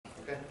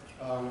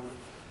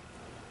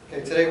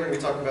Okay, today we're going to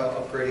be talking about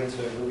upgrading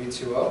to Ruby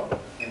 2.0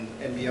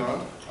 and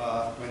beyond.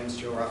 My name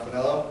is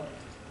Rafaniello.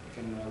 You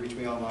can reach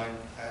me online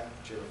at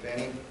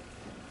Rafani.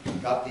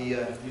 Got the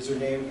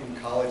username in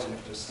college and it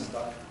just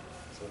stuck,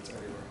 so it's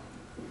everywhere.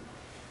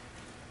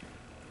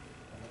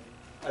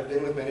 I've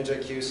been with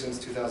ManageIQ since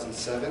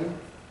 2007.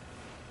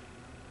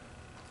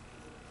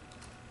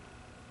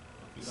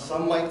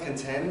 Some might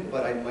contend,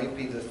 but I might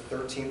be the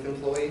 13th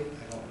employee.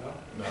 I don't know.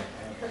 No.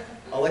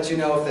 I'll let you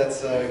know if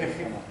that's,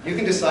 you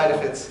can decide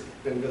if it's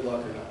been good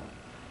luck or not.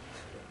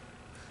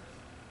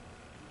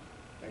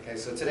 Okay,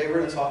 so today we're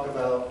going to talk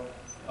about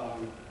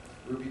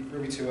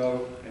Ruby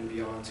 2.0 and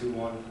beyond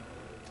 2.1,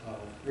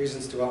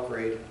 reasons to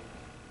upgrade,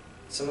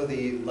 some of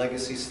the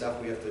legacy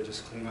stuff we have to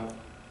just clean up,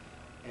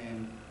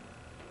 and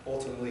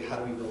ultimately how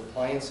do we build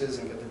appliances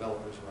and get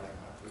developers running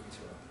on Ruby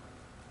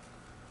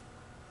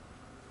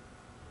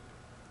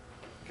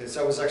 2.0. Okay,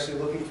 so I was actually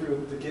looking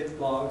through the Git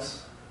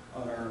logs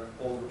on our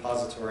old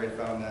repository and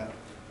found that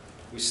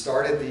we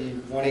started the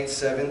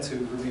 187 to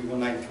Ruby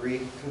 193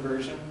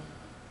 conversion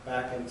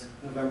back in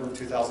November of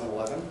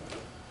 2011.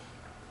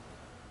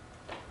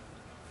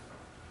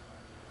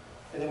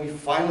 And then we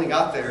finally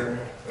got there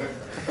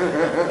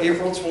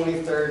April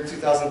 23rd,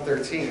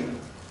 2013.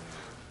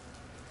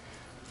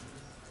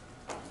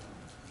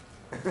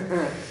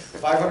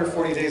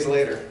 540 days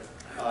later.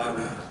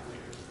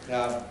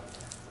 Now,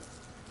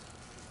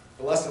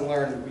 the lesson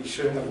learned, we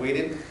shouldn't have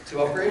waited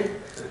to upgrade.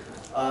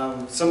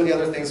 Some of the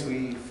other things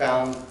we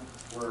found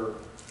were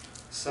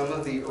some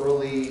of the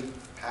early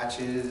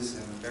patches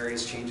and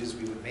various changes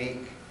we would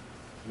make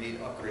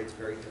made upgrades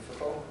very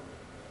difficult.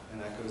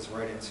 And that goes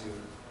right into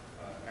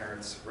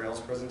Aaron's Rails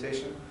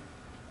presentation.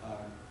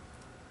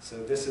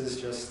 So this is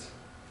just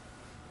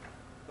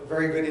a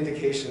very good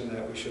indication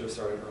that we should have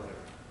started earlier.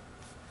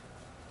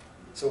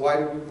 So why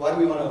do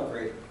we want to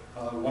upgrade?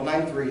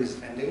 193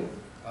 is ending.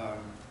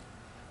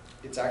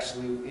 It's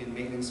actually in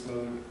maintenance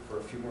mode for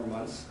a few more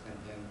months, and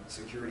then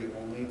security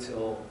only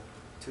till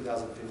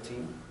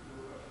 2015.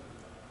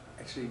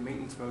 Actually,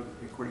 maintenance mode,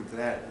 according to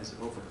that, is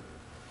over.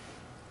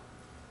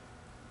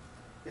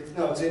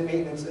 No, it's in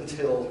maintenance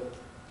until...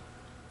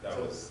 That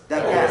was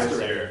passed.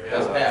 Year. That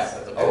was passed.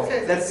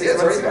 Okay, that's yeah,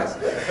 it's already passed.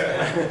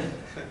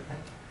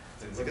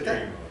 Look at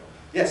that.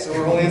 Yeah, so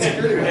we're only in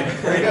security mode.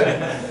 Very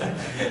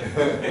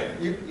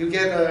good. You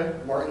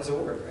get Martin's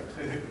Award,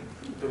 right?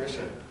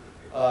 Permission.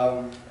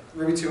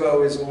 Ruby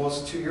 2.0 is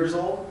almost 2 years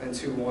old, and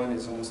 2.1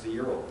 is almost a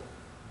year old.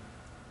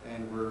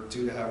 And we're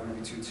due to have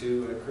Ruby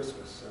 2.2 at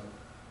Christmas, so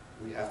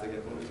we have to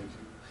get Ruby 2.2.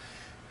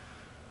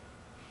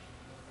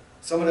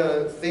 Some of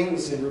the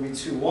things in Ruby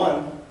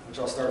 2.1, which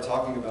I'll start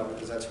talking about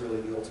because that's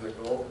really the ultimate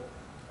goal,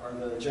 are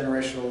the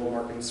generational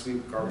marketing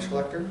suite garbage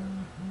collector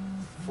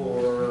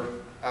for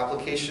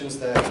applications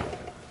that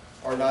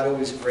are not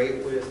always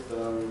great with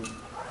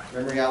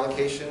memory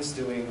allocations,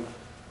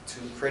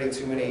 creating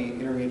too many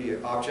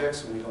intermediate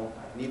objects when we don't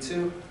need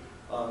to.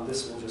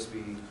 This will just be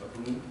a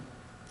boon.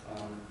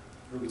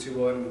 Ruby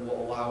 2.1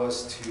 will allow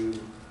us to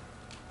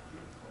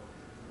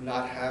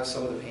not have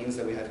some of the pains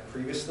that we had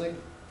previously.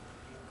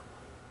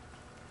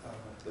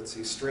 Let's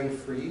see, string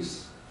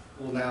freeze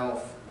will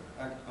now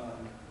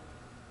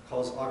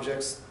cause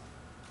objects.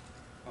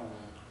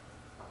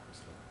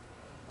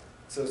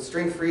 So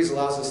string freeze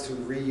allows us to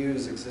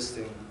reuse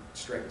existing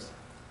strings.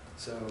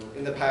 So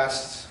in the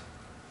past,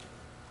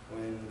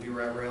 when we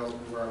were at Rails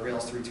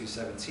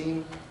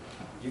 3.2.17,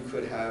 you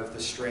could have the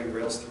string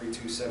Rails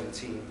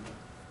 3.2.17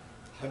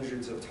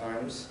 hundreds of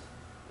times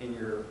in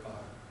your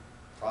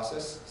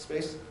process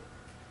space.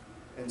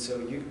 And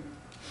so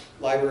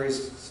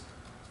libraries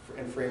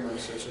and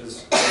frameworks such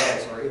as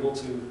Rails are able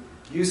to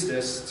use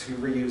this to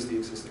reuse the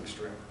existing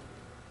string.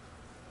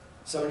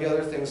 Some of the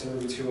other things in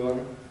Ruby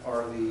 2.1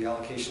 are the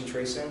allocation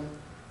tracing.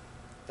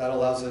 That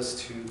allows us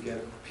to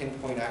get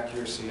pinpoint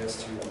accuracy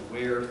as to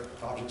where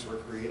objects were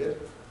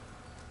created,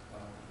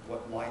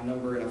 what line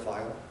number in a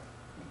file,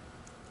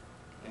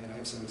 and I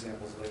have some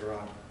examples later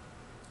on.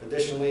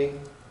 Additionally,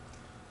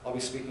 I'll be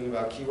speaking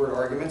about keyword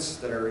arguments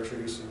that are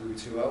introduced in Ruby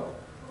 2.0,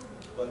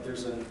 but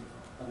there's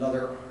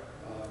another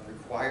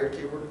required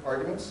keyword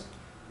arguments,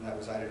 and that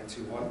was added in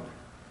 2.1.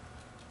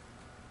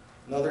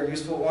 Another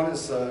useful one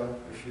is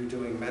if you're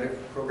doing meta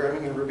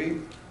programming in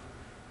Ruby,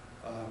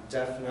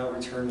 def now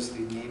returns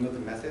the name of the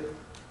method,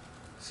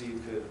 so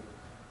you could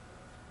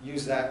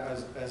use that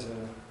as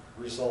a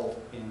result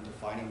in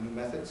defining new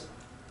methods.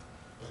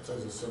 That's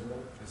as a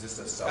symbol? Is this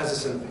a As a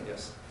symbol,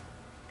 yes.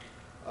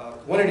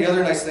 One of the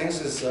other nice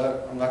things is,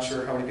 I'm not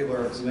sure how many people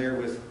are familiar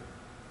with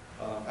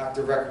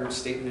active record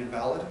statement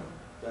invalid.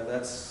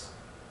 That's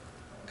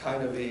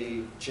kind of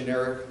a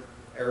generic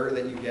error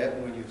that you get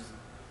when you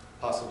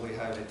possibly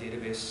have a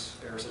database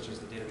error, such as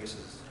the database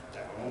is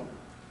down,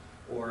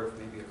 or if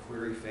maybe a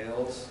query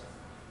fails,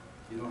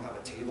 you don't have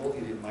a table,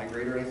 you didn't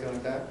migrate or anything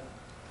like that.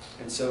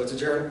 And so it's a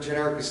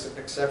generic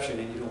exception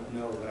and you don't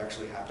know what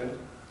actually happened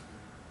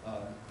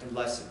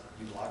unless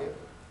you log it.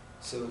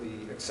 So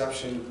the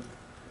exception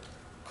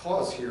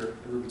clause here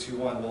in Ruby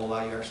 2.1 will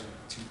allow you actually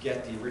to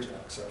get the original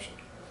exception.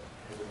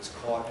 if it was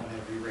caught and then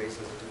re-raised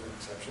as a different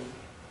exception.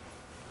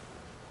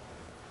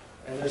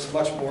 And there's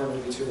much more in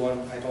Ruby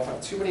 2.1. I don't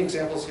have too many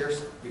examples here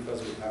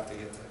because we have to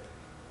get to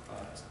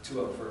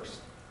 2.0 first.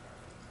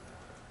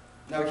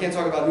 Now we can't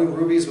talk about new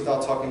Rubies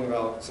without talking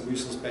about some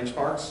useless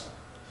benchmarks.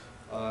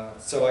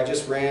 So I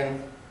just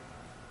ran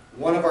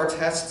one of our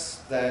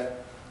test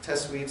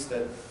suites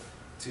that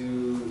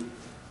do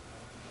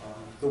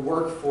the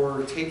work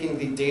for taking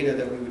the data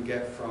that we would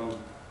get from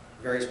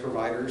various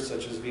providers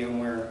such as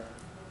VMware,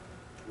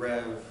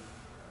 Rev,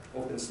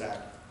 OpenStack,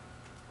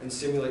 and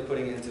simulate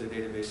putting it into the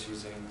database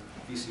using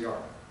VCR,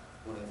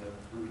 one of the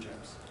Ruby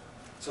gems.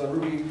 So in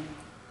Ruby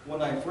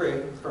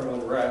 1.9.3, currently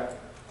we're at, it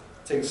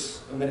takes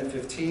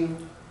 1:15.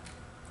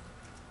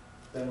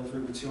 Then with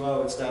Ruby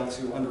 2.0, it's down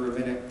to under a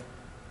minute.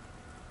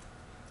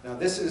 Now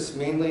this is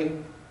mainly,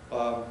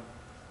 a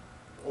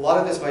lot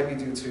of this might be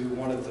due to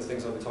one of the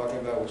things I'll be talking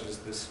about, which is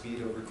the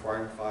speed of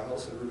requiring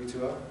files in Ruby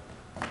 2.0.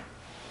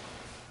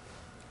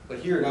 But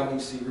here now when you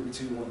see Ruby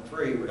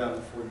 2.1.3, we're down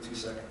to 42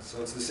 seconds.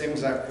 So it's the same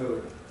exact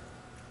code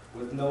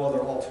with no other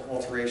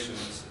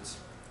alterations. It's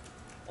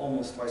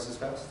almost twice as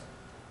fast.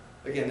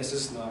 Again, this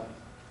is not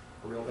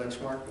a real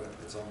benchmark, but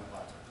it's on my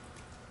laptop.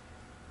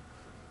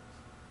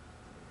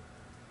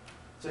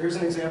 So here's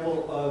an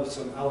example of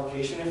some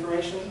allocation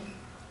information.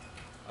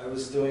 I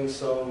was doing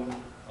some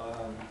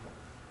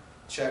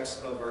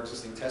checks of our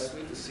existing test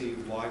suite to see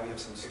why we have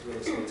some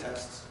really slow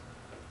tests.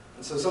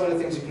 And so some of the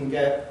things you can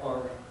get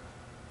are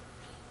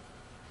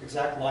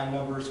exact line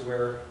numbers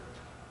where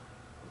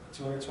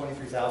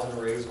 223,000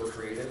 arrays were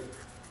created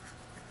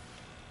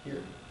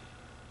here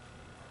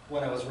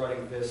when I was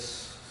running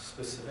this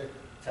specific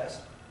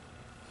test.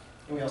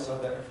 And we also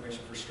have that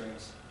information for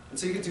strings. And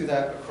so you could do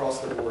that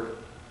across the board,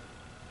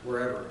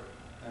 wherever.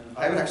 And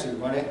I haven't actually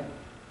run it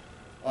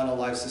on a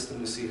live system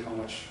to see how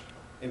much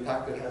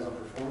impact it has on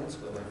performance,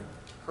 but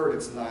I've heard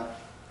it's not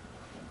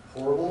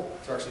horrible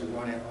to actually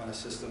run it on a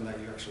system that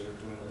you actually are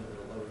doing a little bit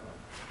of load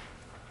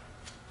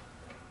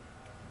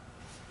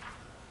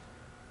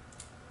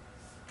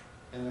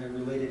on. And I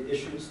related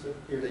issues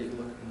here that you can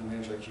look in the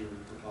ManageIQ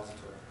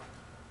repository.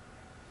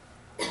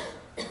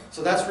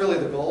 So that's really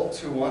the goal,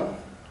 2.1,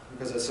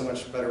 because it's so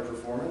much better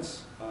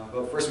performance.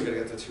 But first we got to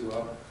get to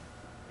 2.0.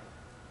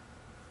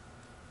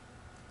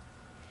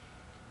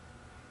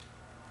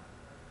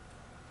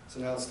 So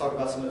now let's talk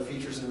about some of the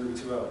features in Ruby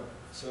 2.0.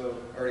 So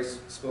I already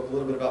spoke a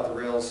little bit about the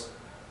Rails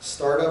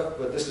startup,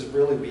 but this is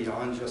really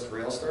beyond just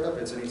Rails startup.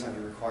 It's anytime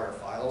you require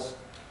files.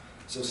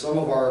 So some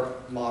of our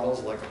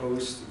models like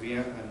host,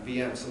 VM, and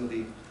VM, some of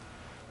the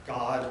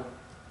God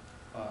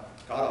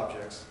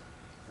objects,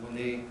 when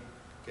they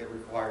get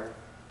required,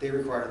 they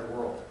require the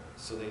world.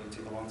 So they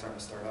take a long time to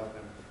start up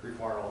and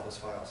require all those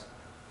files.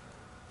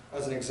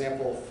 As an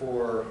example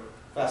for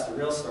faster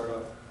Rails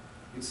startup,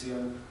 you'd see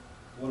on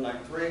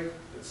 1.9.3,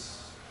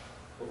 it's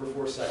over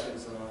 4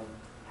 seconds, and on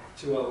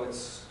 2.0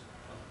 it's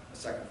a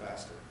second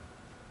faster.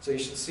 So you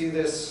should see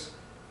this,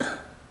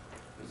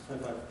 it's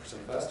 25%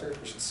 faster.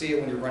 You should see it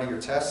when you're running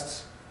your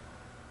tests.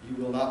 You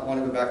will not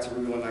want to go back to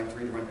Ruby 1.9.3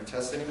 to run your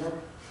tests anymore.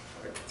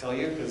 I can tell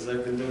you, because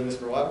I've been doing this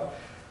for a while.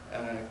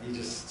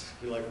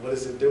 You're like, what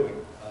is it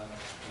doing?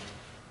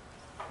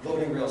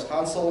 Loading Rails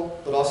console,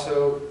 but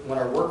also when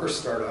our workers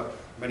start up,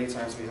 many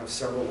times we have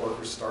several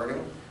workers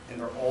starting, and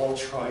they're all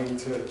trying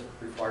to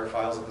require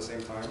files at the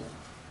same time.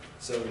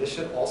 So this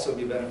should also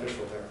be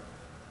beneficial there.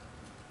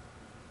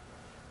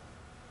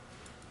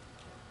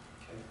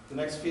 Okay. The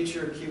next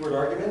feature, keyword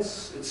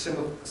arguments. It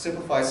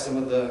simplifies some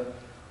of the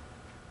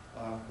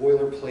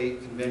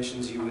boilerplate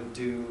conventions you would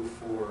do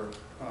for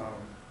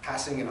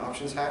passing an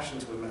options hash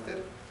into a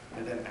method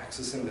and then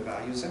accessing the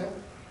values in it.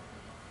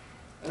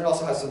 And it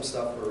also has some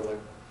stuff for like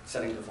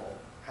setting default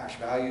hash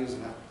values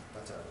and that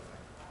type of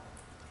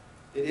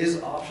thing. It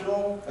is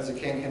optional, as it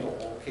can't handle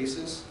all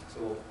cases,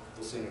 so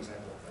we'll see an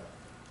example of that.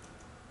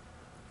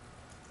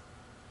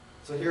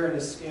 So here in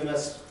this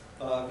EMS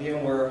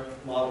VMware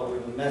model, we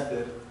have a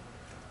method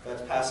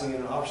that's passing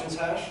in an options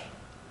hash,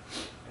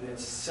 and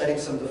it's setting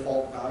some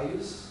default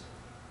values,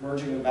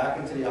 merging them back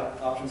into the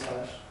options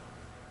hash,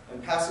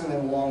 and passing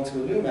them along to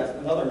a new method,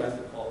 another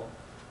method called,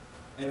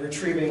 and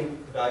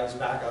retrieving the values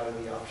back out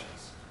of the options.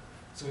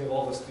 So we have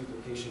all this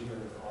duplication here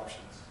with the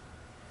options.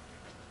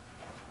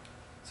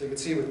 So you can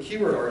see with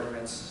keyword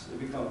arguments, it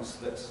becomes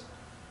this.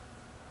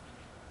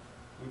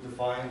 We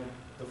define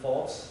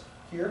defaults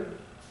here,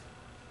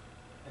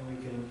 and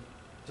we can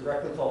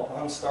directly call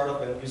on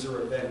startup and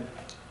user event,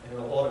 and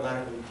it'll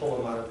automatically pull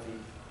them out of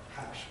the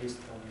hash based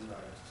upon these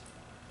values.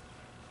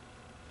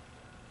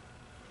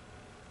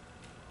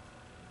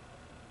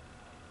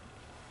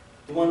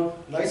 The one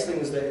nice thing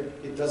is that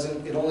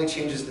it only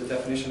changes the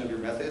definition of your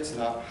methods,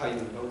 not how you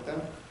invoke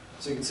them.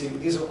 So you can see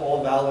these are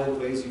all valid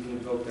ways you can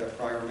invoke that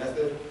prior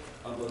method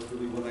on both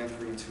Ruby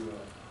 1.9.3 and 2.0.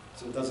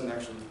 So it doesn't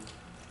actually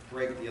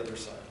break the other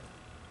side.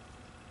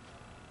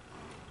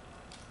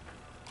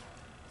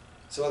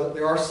 So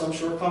there are some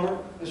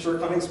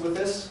shortcomings with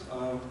this.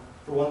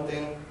 For one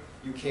thing,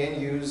 you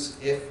can use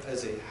if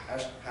as a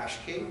hash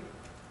key. I don't know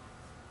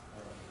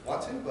if you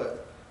want to,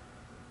 but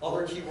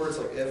other keywords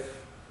like if,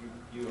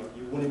 you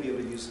wouldn't be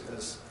able to use it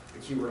as a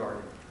keyword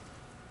argument.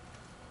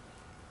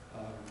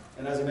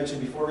 And as I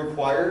mentioned before,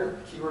 required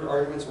keyword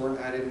arguments weren't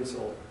added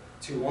until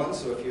 2.1,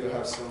 so if you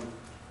have some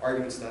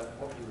arguments that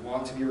you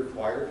want to be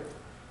required,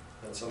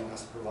 that someone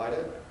has to provide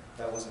it,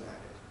 that wasn't added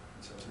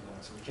until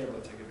 2.1, so we can't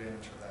really take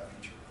advantage of that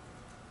feature.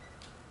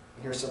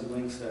 And here's some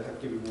links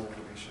that give you more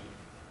information.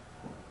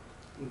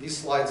 And these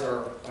slides are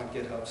on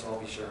GitHub, so I'll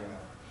be sharing them,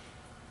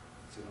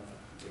 so you don't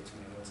have to take too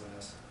many notes on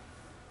this.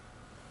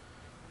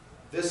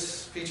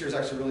 This feature is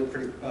actually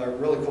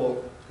really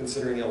cool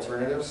considering the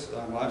alternatives.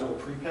 Module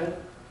prepend.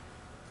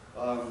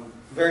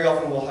 Very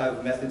often we'll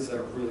have methods that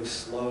are really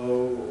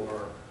slow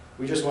or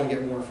we just want to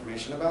get more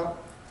information about,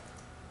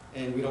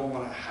 and we don't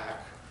want to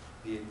hack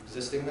the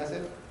existing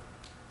method.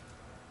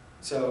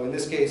 So in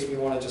this case, we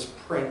want to just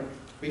print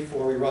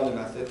before we run the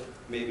method.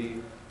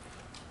 Maybe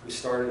we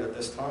started at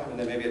this time, and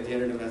then maybe at the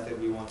end of the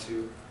method we want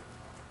to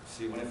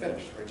see when it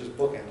finished, right? Just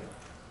bookend it.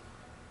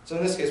 So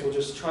in this case, we'll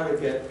just try to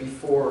get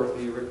before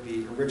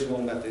the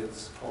original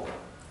method's called.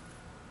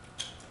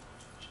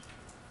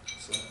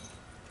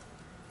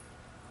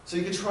 So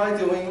you could try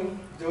doing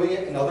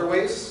it in other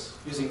ways,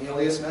 using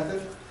alias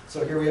method.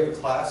 So here we have a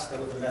class that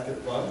with the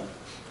method run,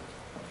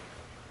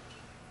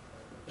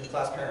 a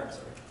class parent,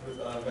 sorry, with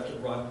a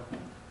method run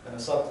and a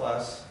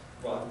subclass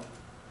run.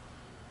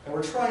 And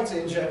we're trying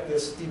to inject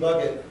this,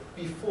 debug it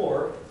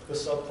before the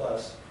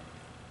subclass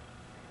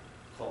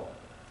call.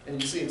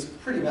 And you see it's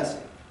pretty messy.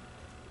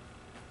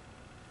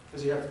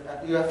 Because you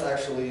have to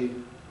actually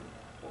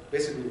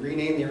basically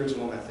rename the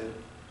original method,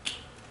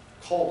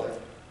 call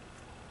it,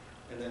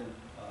 and then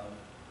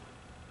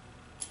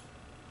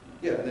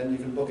and then you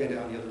can bookend it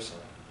on the other side.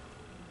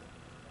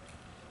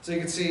 So you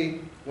can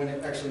see when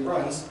it actually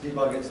runs,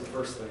 debug is the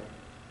first thing,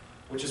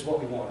 which is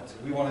what we wanted.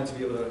 We wanted to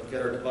be able to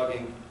get our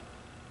debugging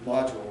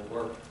module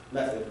or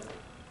method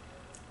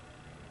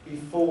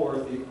before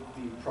the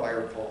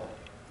prior call.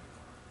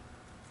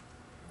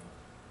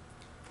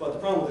 But the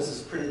problem with this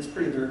is it's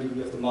pretty dirty.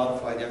 You have to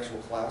modify the actual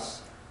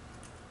class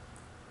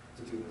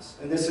to do this.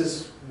 And this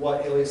is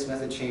what alias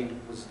method chain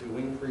was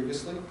doing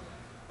previously.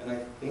 And I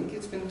think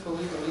it's been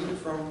totally deleted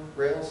from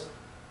Rails.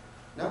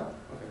 No?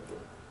 Okay,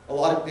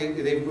 cool.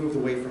 They've moved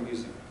away from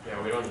using it.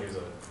 Yeah, we don't use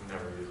it. We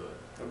never use it.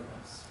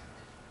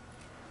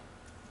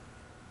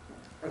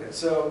 Okay,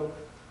 so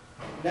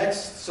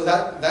next, so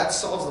that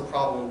solves the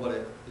problem, but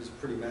it is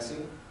pretty messy.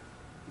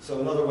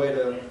 So another way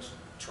to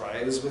try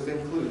it is with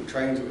include,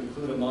 trying to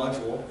include a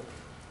module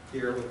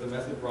here with the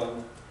method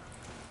run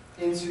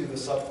into the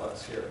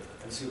subclass here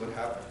and see what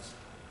happens.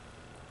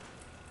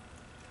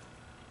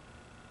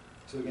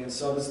 So again,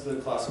 sub is the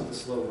class with the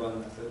slow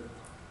run method.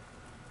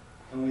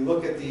 And when we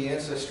look at the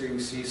ancestry, we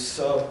see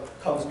sub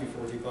comes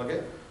before debug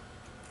it.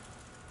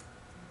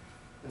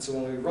 And so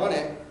when we run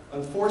it,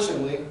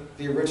 unfortunately,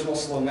 the original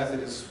slow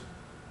method is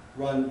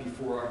run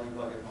before our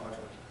debug it module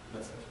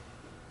method.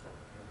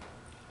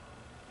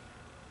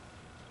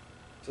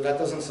 So that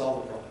doesn't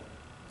solve the problem.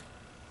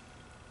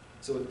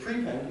 So with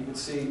prepend, you can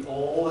see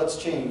all that's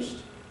changed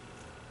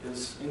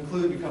is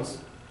include becomes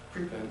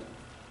prepend.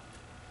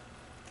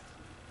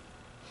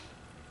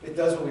 It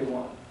does what we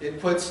want.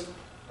 It puts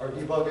our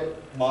debug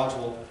it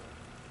module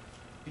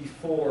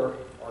before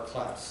our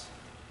class.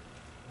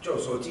 Joe,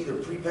 so it's either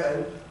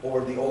prepend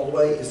or the old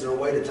way. Is there a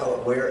way to tell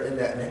it where in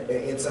that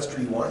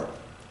ancestry you want it,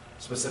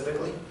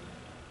 specifically?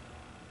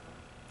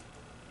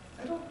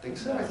 I don't think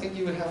so. I think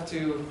you would have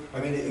to. I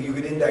mean, you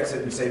could index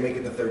it and say make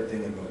it the third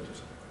thing and go to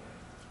something.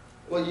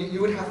 Well, you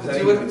would have Does to that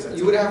do even make it. sense?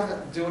 You would have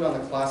to do it on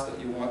the class that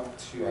you want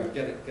to Right.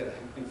 get it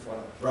in front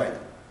of. Right.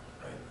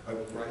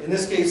 Right. In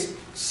this case,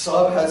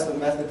 sub has the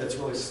method that's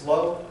really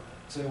slow,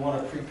 so we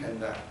want to prepend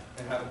that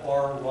and have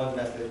our run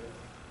method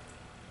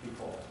be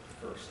called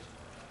first.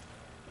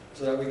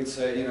 So that we could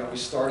say, you know, we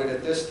started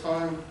at this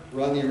time,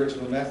 run the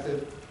original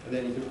method, and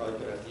then you could probably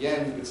put at the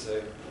end, you could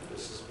say,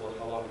 this is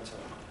how long it took.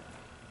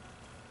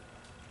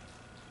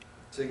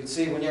 So you can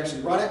see when you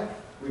actually run it,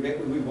 we make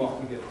what we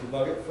want. We get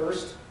debug it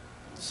first,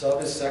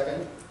 sub is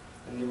second,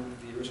 and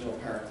the original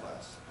parent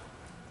class.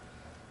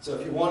 So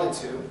if you wanted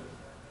to,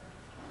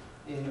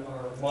 in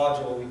our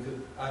module, we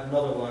could add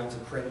another line to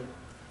print,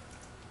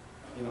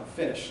 you know,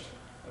 finished.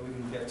 And we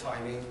can get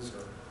timings,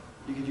 or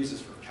you could use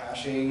this for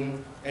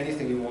caching,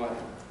 anything you want,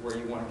 where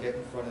you want to get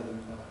in front of the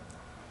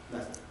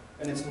method.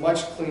 And it's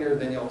much cleaner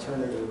than the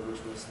alternative,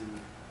 which was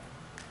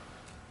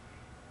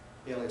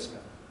the alias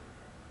method.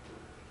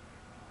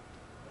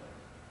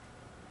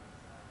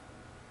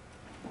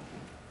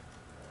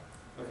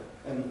 Okay,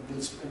 and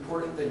it's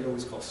important that you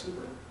always call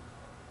super,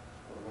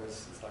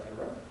 otherwise it's not going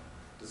to run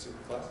the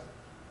super class.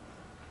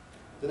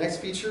 The next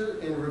feature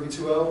in Ruby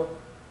 2.0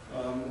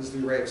 is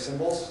the array of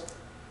symbols.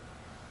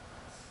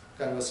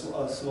 Kind of a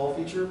small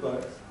feature,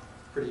 but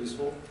pretty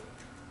useful.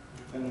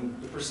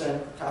 And the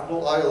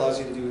 %I allows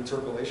you to do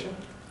interpolation.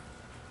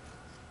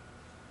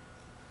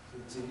 So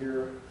you can see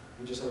here,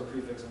 we just have a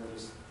prefix, and we're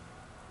just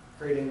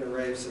creating an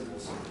array of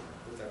symbols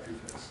with that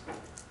prefix.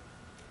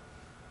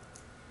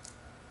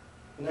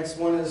 The next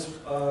one is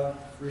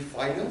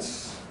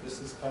refinements. This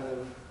is kind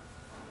of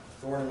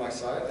thorn in my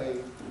side. I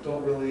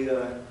don't really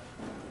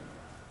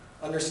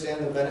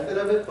understand the benefit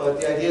of it, but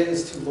the idea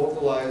is to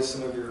localize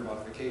some of your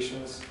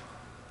modifications.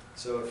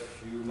 So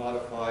if you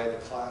modify the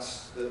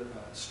class, the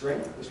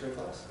string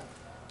class,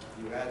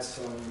 you add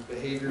some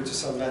behavior to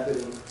some method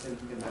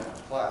in that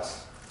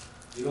class,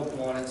 you don't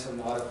want it to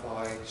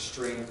modify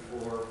string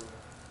for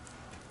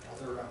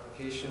other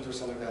applications or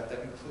something like that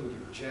that include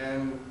your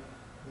gem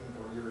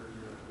or your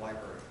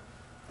library.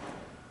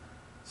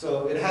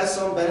 So it has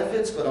some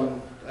benefits, but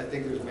I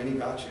think there's many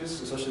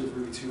gotchas, especially with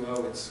Ruby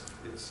 2.0. What's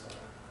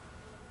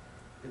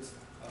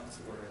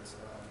the word?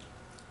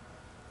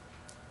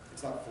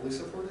 It's not fully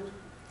supported.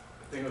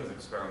 I think it was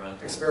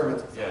experimental.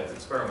 Experimental. Yeah, it's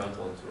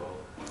experimental in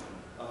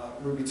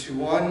 2.0. Ruby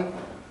 2.1,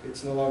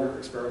 it's no longer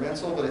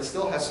experimental, but it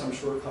still has some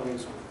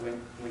shortcomings when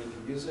you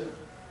can use it.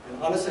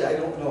 And honestly, I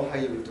don't know how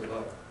you would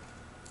debug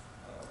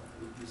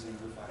using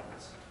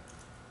refinements.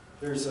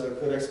 There's a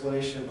good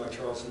explanation by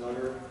Charles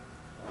Nutter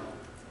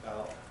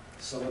about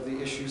some of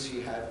the issues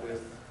he had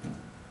with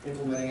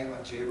implementing it on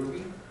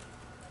JRuby.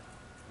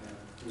 And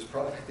it was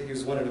probably, I think it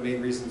was one of the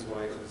main reasons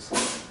why it was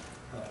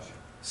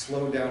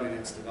slowed down in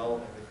its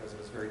development, because it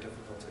was very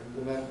difficult to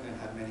implement and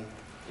had many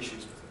issues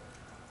with it.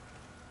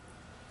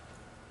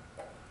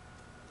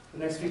 The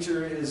next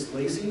feature is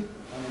lazy,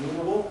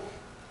 enumerable.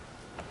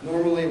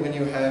 Normally when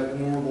you have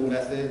enumerable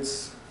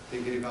methods,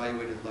 they get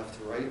evaluated left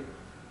to right.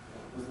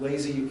 With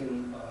lazy, you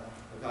can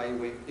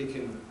evaluate, it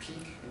can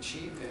peek and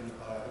cheat and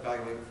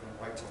evaluate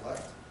from right to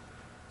left.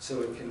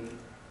 So it can,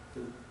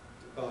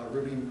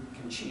 Ruby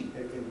can cheat.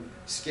 It can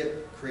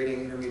skip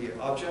creating intermediate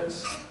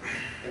objects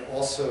and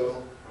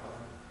also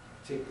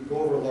go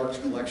over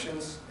large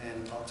collections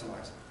and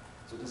optimize it.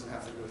 So it doesn't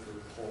have to go through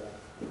the whole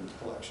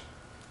collection.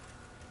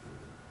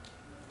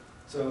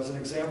 So as an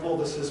example,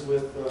 this is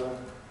with,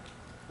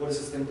 what is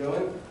this thing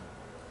doing?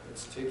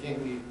 It's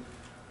taking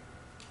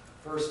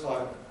the first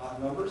 5 odd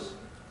numbers.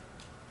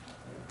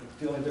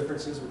 The only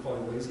difference is we're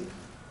calling lazy.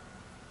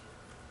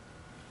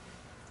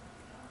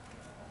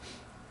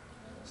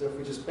 So if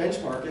we just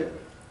benchmark it,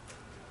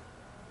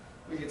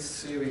 we can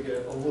see we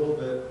get a little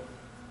bit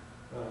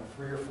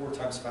 3 or 4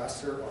 times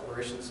faster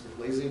operations with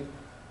lazy,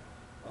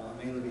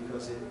 mainly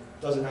because it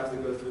doesn't have to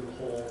go through the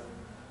whole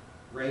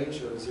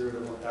range of 0 to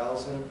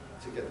 1,000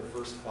 to get the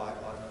first 5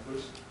 odd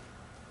numbers.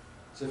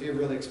 So if you have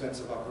really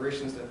expensive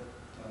operations that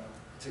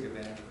take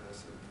advantage of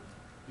this,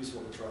 it's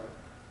useful to try.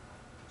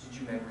 Did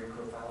you memory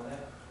profile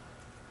that?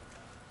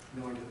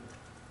 No, I didn't.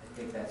 I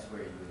think that's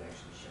where you would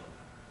actually show it.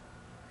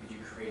 Because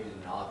you created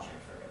an object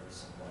for every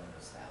single one of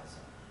those 1,000.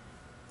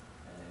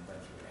 And then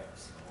went through every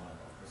single one of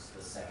them. Versus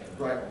the second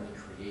one Right. only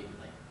created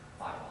like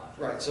 5 objects.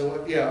 Right,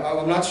 so yeah,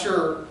 I'm not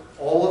sure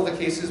all of the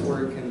cases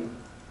where it can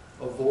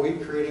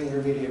avoid creating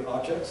intermediate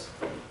objects,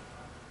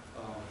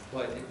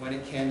 but when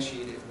it can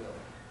cheat, it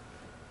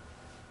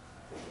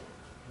will.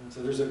 And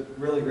so there's a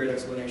really great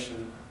explanation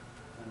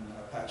in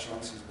Pat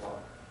Chauncey's blog.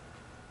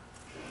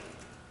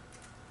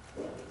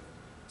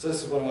 So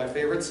this is one of my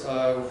favorites.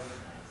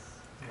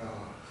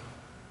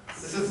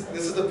 This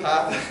is the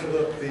path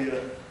of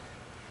you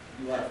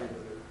laughing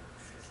with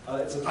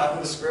it. It's the path of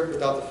the script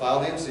without the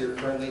file name, so you're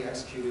currently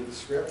executing the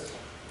script.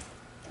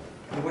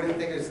 You wouldn't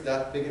think it's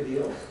that big a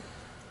deal.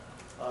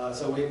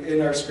 So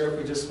in our script,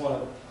 we just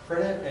want to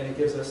print it, and it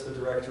gives us the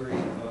directory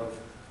of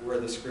where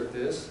the script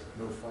is.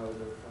 No file, no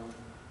file.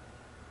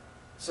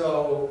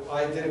 So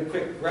I did a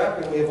quick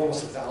grep, and we have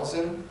almost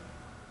 1,000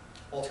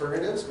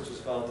 alternatives, which is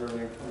filed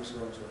during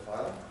underscore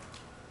file.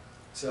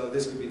 So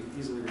this could be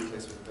easily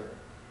replaced with 30.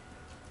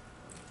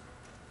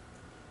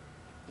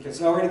 Okay,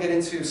 so now we're going to get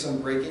into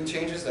some breaking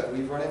changes that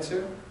we've run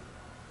into.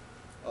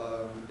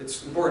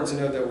 It's important to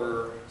note that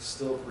we're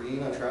still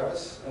green on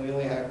Travis, and we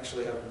only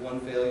actually have 1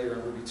 failure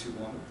on Ruby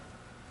 2.1.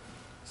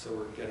 So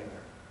we're getting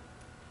there.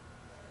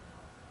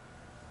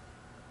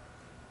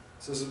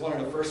 So this is one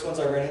of the first ones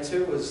I ran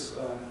into, was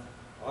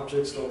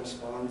objects don't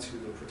respond to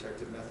the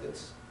protected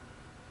methods.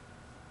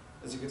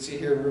 As you can see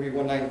here in Ruby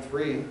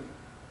 193,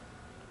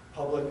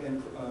 public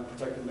and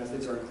protected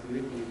methods are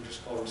included when you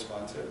just call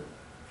respond to,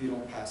 if you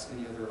don't pass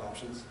any other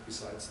options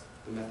besides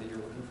the method you're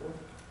looking for.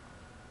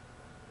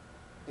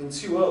 In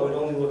 2.0, it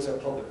only looks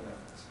at public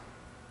methods.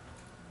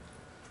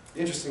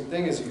 The interesting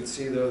thing is you can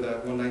see, though,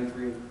 that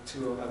 193 and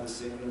 2.0 have the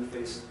same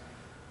interface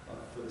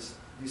for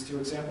these 2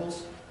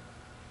 examples,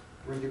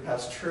 where you can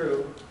pass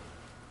true,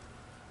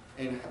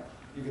 and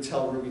you can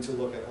tell Ruby to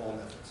look at all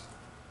methods.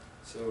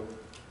 So,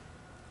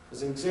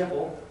 as an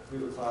example, we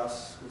have a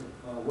class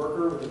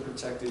worker with a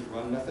protected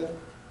run method.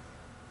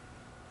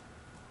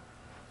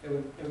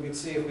 And we can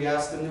see if we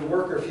ask the new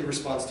worker if he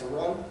responds to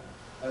run,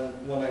 on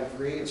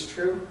 193 it's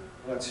true,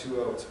 and on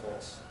 2.0 it's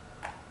false.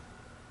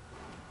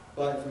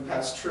 But if we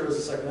pass true as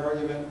a second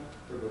argument,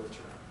 they're both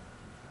true.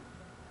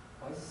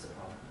 Why is this a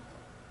problem?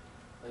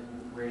 Like,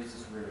 where does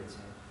this rear its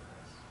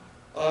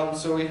head?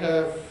 So we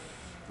have,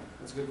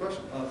 that's a good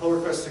question. Pull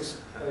request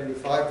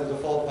 685, the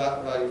default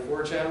value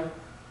for gem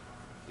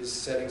is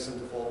setting some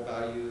default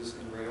values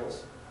in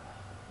Rails.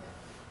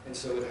 And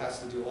so it has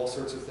to do all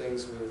sorts of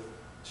things with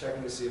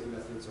checking to see if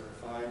methods are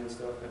defined and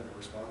stuff, and it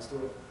responds to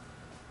it.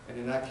 And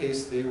in that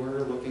case, they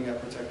were looking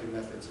at protected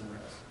methods in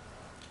Rails.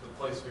 The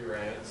place we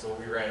ran, so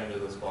we ran into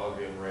this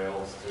bug in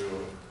Rails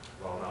too,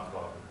 well, not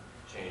bug,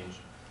 change.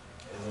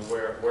 And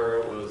where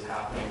it was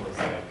happening was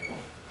like,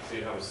 so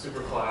you'd have a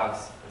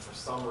superclass, and for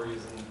some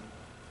reason,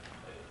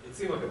 it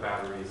seemed like a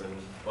bad reason,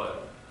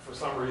 but for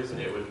some reason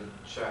it would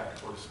check,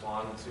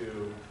 respond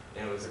to,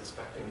 and it was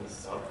expecting the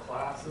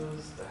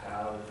subclasses to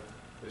have,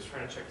 it was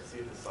trying to check to see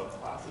if the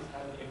subclasses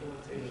had an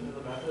implementation of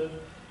the method,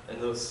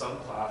 and those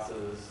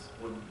subclasses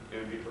it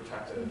would be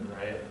protected,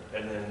 right?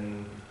 And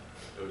then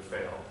it would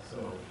fail, so,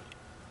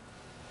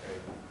 okay,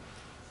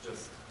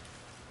 just,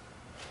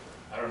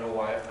 I don't know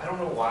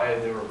why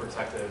they were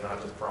protected and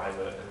not just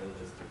private and then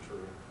just do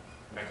true.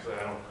 Actually,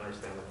 I don't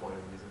understand the point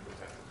of using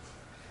protected.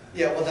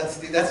 Yeah, well, that's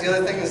the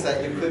other thing is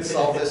that you could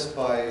solve this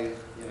by,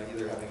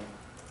 either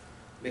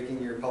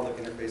making your public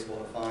interface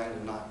well-defined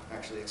and not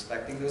actually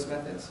expecting those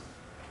methods,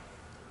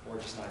 or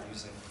just not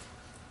using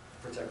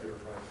protected or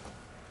private.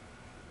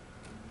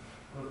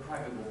 Well, the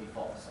private will be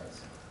false, I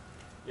assume.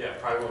 Yeah,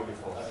 private would be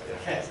false, yeah.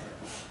 Okay.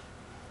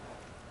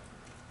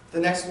 The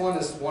next one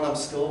is one I'm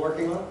still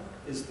working on,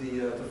 is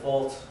the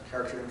default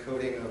character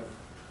encoding of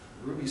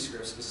Ruby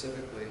scripts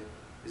specifically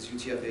is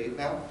UTF-8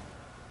 now.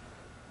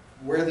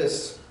 Where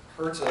this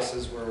hurts us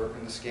is we're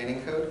in the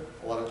scanning code.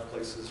 A lot of the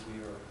places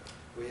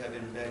we have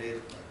embedded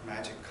like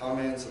magic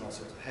comments and all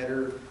sorts of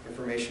header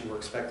information. We're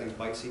expecting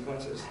byte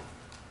sequences.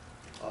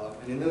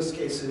 And in those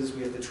cases,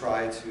 we have to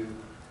try to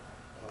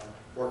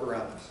work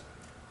around this.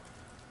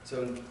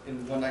 So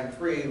in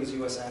 193, it was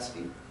US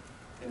ASCII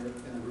in the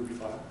Ruby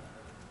file.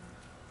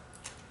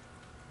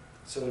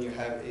 So when you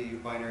have a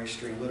binary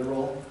string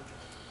literal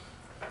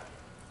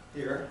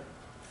here,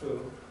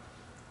 foo,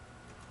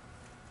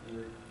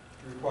 you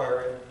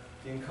require it,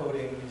 the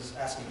encoding is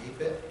ASCII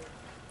 8-bit.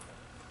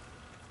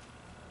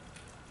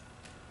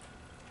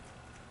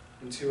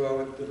 In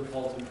 2.0, the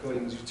default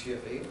encoding is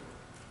UTF-8.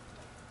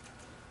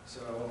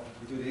 So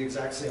we do the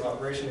exact same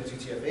operation as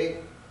UTF-8.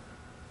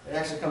 It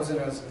actually comes in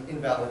as an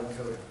invalid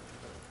encoding.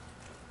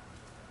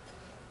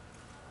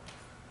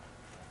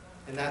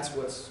 And that's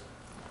what's,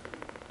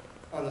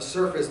 on the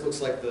surface,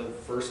 looks like the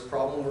first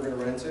problem we're going to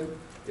run into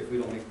if we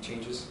don't make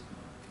changes.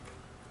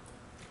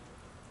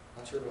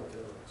 Not sure about the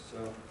other ones.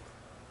 So,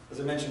 as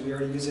I mentioned, we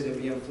already use it in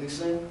VM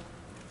policing.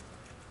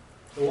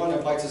 The one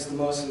that bites us the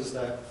most is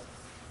that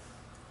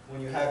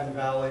when you have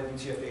invalid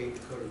UTF-8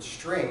 encoded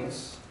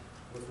strings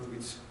with Ruby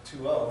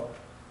 2.0,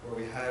 where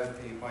we have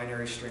a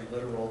binary string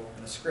literal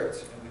in a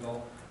script and we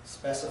don't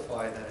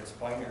specify that it's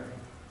binary,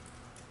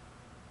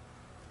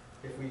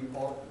 if we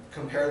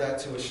compare that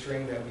to a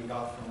string that we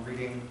got from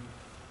reading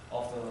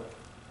off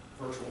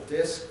the virtual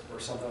disk or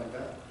something like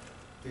that,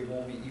 they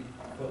won't be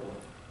equivalent.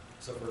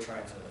 So if we're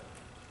trying to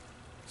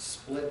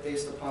split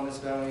based upon this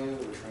value,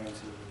 we're trying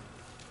to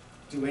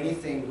do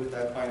anything with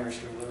that binary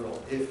string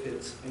literal, if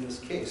it's in this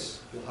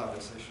case, you'll have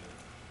this issue.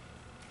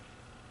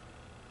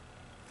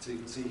 So you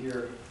can see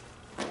here,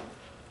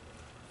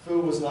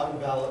 foo was not a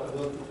valid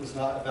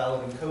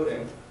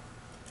encoding,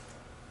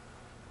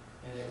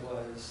 and it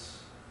was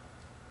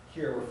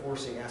here we're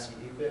forcing ASCII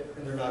 8-bit,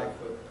 and they're not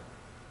equivalent.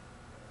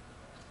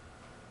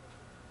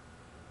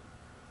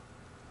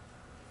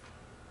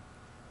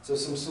 So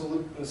some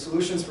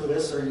solutions for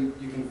this are you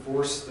can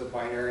force the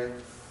binary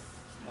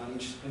on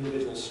each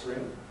individual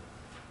string.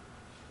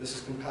 This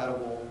is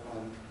compatible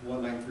on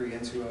 193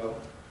 and 2.0.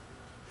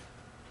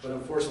 But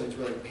unfortunately, it's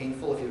really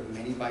painful if you have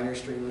many binary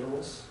string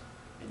literals,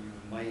 and you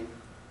might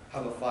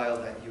have a file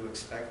that you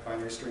expect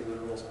binary string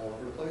literals all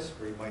over the place,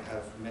 where you might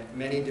have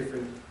many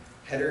different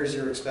headers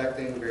you're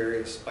expecting,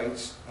 various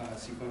bytes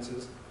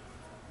sequences.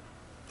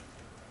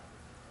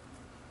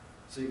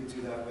 So you can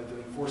do that by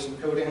doing force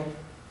encoding.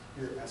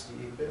 Here, ASCII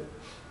 8-bit.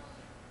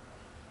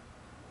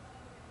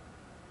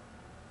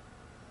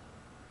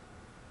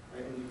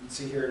 Right, and you can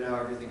see here now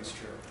everything is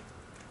true.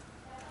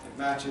 It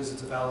matches,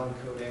 it's a valid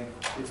encoding.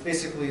 It's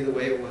basically the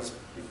way it was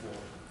before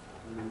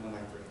in Ruby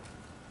 193.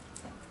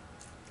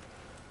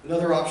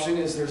 Another option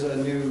is there's a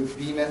new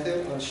B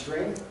method on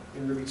string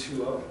in Ruby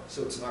 2.0,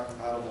 so it's not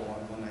compatible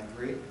on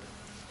 193.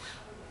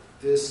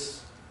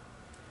 This,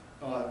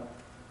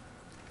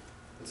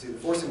 let's see, the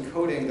force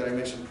encoding that I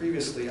mentioned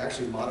previously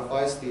actually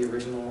modifies the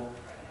original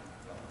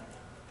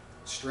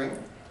string.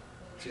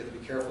 So you have to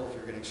be careful if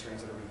you're getting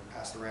strings that are being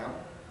passed around.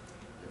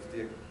 If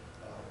the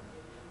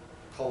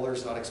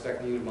caller's not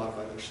expecting you to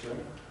modify their string.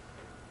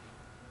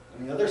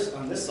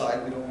 On this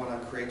side, we don't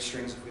want to create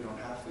strings if we don't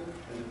have to,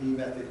 and the B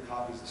method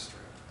copies the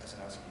string as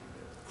an ASCII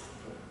bit.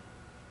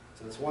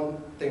 So that's one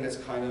thing that's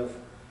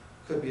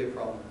could be a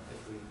problem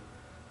if we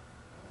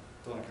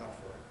don't account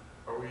for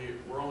it.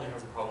 We're only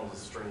having problems with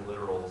string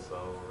literals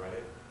though,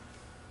 right?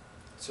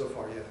 So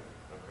far, yeah.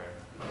 Okay,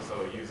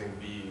 so using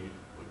B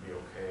would be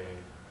okay,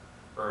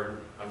 or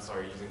I'm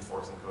sorry, using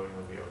force encoding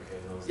would be okay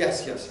in those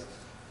Yes. cases.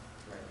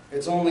 Right.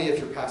 It's only if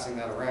you're passing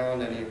that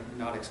around and you're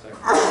not expecting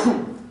it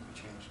to be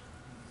changed.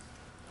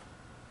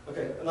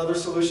 Okay, another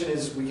solution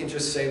is we can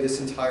just say this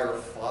entire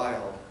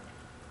file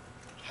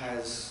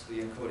has the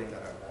encoding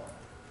that I want.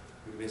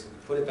 We basically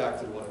put it back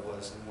to what it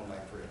was in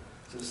 193.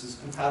 So this is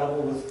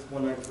compatible with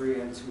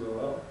 193 and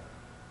 200.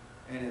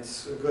 And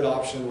it's a good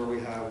option where we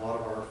have a lot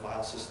of our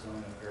file system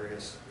and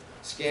various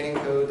scanning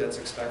code that's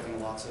expecting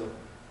lots of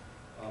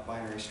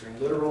binary string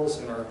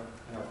literals in our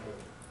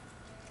code.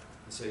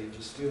 And so you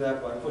just do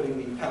that by putting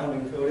the pound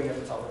encoding at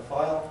the top of the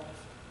file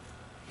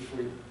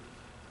before you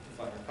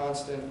define your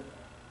constant,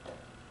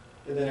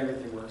 and then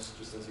everything works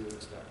just as you would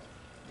expect.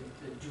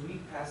 Do we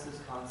pass those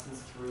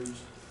constants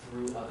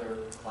through other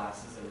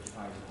classes that we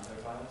define in other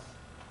files?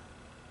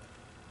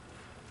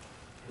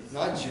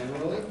 Not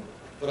generally,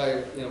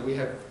 but we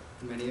have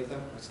many of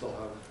them. I still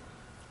have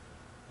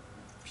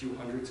a few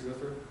hundred to go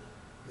through.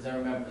 Because I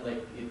remember,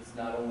 like, it's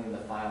not only the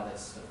file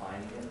that's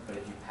defining it, but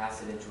if you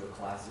pass it into a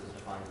class that's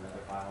defined in another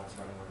file that's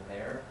running over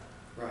there,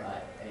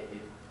 Right.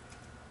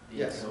 The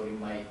Yes. encoding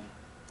might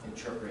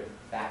interpret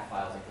that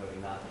file's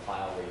encoding, not the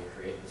file where you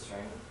create the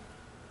string.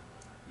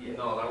 Yeah.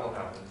 No, that won't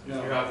happen. No.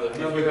 If you have the, if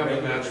No, you have the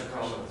maybe magic it's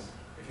comments,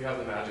 if you have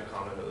the magic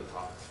comment at the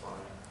top, it's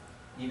fine.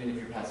 Even if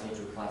you're passing it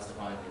to a class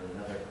defined in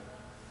another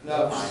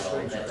No,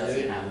 file that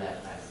doesn't have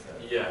that kind of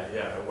code.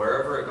 Yeah,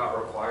 wherever it got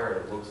required,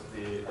 it looks at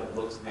the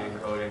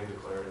encoding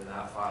declared in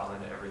that file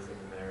and everything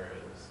in there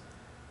is.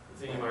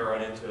 The thing you might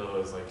run into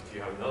is like if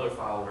you have another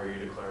file where you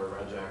declare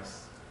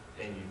regex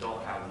and you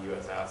don't have the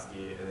US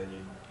ASCII and then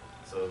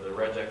so the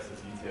regex is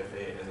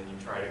UTF-8 and then you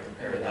try to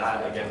compare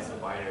that against the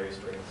binary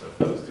string. So if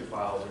those two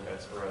files are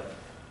disparate,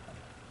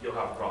 you'll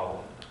have a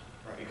problem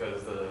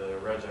because the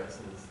regex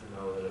needs to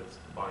know that it's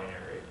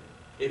binary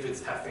if it's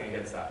testing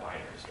against that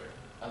binary string.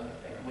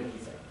 Okay, what do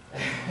you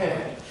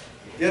think?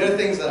 The other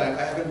things that I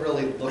haven't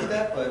really looked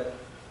at, but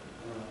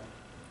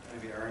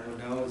maybe Aaron would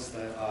know, is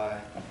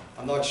that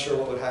I'm not sure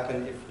what would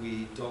happen if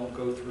we don't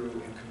go through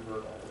and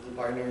convert all of the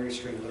binary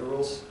string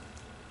literals.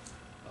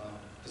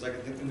 Because I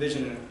can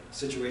envision a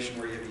situation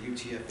where you have a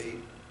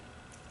UTF-8,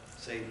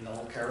 say,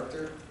 null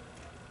character,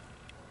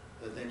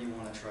 that then you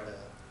want to try to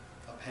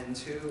append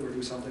to or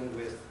do something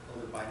with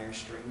other binary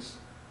strings.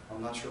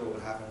 I'm not sure what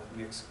would happen with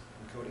mixed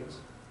encodings.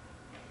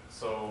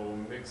 So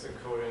mixed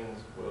encodings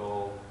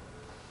will,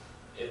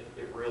 it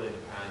really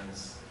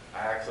depends. I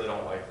actually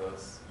don't like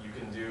this. You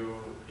can do,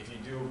 if you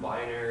do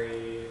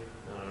binary,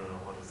 no,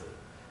 what is it?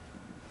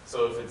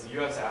 So if it's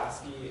US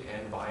ASCII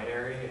and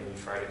binary and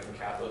you try to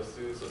concat those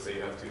two, so say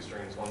you have two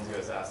strings, one's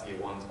US ASCII,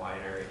 one's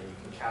binary, and you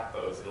concat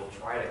those, it'll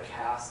try to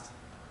cast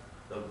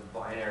the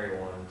binary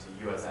one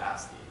to US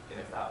ASCII. And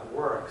if that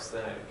works,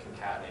 then it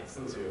concatenates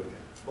the two.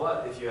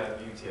 But if you have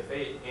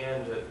UTF-8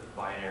 and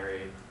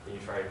binary, and you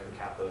try to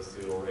concat those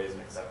two, it'll raise an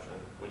exception,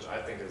 which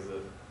I think is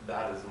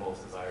that is the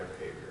most desired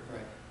behavior.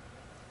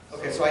 Right.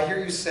 Okay, so I hear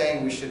you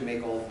saying we should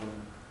make all of them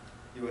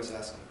US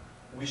ASCII.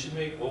 We should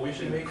make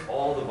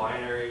all the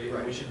binary,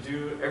 Right. we should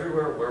do,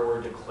 everywhere where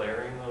we're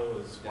declaring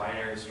those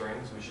binary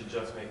strings, we should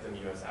just make them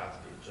US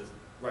ASCII.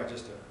 Right,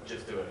 just to.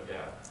 Just do it,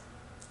 yeah.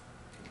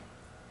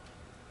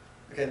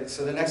 Okay,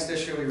 so the next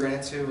issue we ran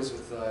into was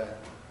with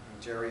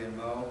Jerry and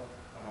Mo.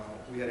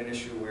 We had an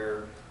issue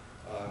where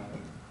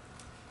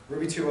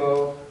Ruby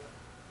 2.0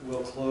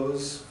 will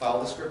close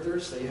file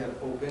descriptors that you have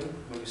open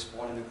when you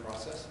spawn a new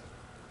process,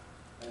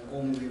 and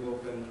only leave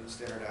open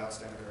standard out,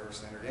 standard error,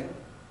 standard in.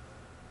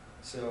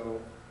 So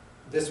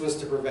this was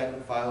to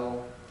prevent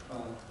file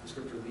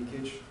descriptor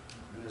leakage,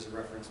 and there's a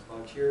reference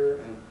bug here,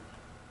 and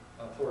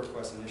a pull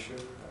request an issue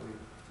that we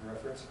can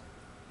reference.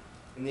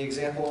 In the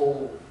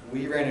example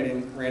we ran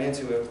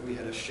into it, we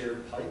had a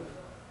shared pipe,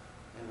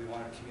 and we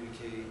wanted to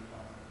communicate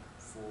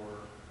for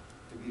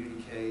the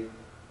B2DK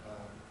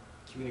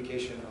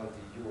communication of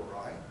the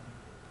URI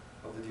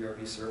of the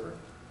DRB server.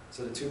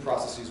 So the two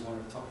processes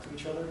wanted to talk to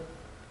each other.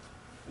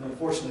 And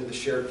unfortunately, the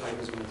shared pipe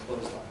has been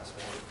closed on us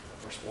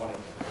while we're spawning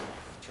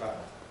the child.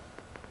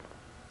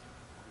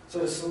 So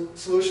the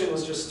solution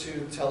was just to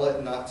tell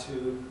it not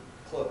to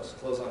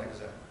close on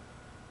exec.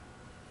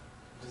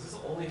 Does this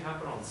only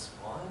happen on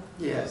spawn?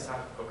 Yeah.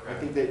 Okay. I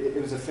think that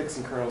it was a fix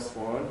in kernel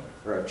spawn,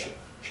 or a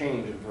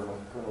change in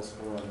kernel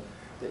spawn.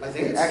 I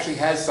think it it's- actually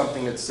has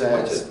something that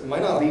says it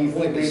might not leave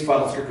only be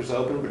file spawn. descriptors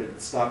open, but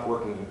it stopped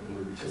working in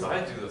Ruby 2. Because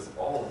I do this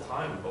all the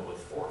time, but with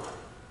fork.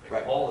 Like,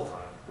 Right. all the time.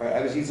 Right,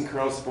 I was using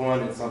kernel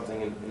spawn and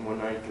something in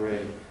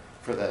 193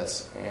 for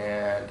this,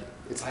 and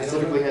it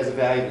specifically has a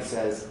value that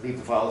says leave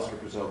the file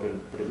descriptors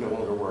open, but it no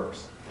longer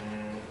works.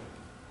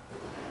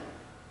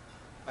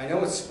 I know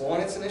with spawn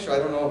it's an issue. I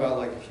don't know about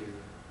like if you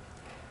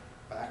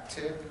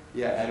backtick.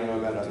 Yeah, I don't know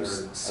about other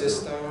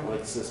System.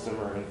 like system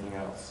or anything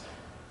else.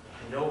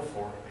 I know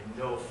fork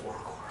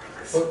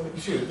works. But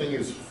you see, the thing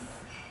is,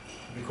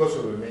 because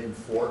of the name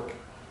fork,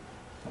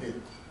 it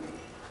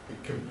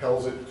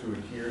compels it to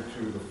adhere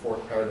to the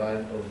fork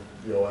paradigm of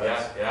the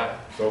OS. Yeah.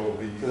 So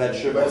So that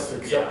should less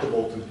work.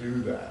 acceptable to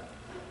do that.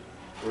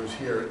 Whereas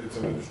here, it's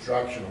an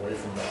abstraction away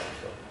from that,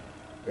 so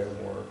they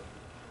have more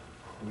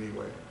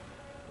leeway,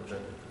 which I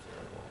think is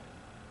very well.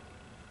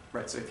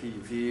 Right, so if you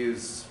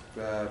use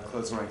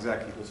close on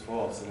exec equals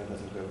false, then it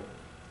doesn't do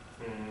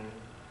it.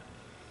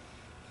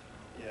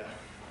 Yeah.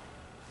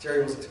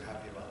 Jerry wasn't too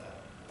happy about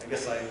that. I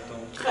guess I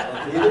don't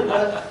like it either,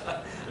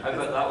 but I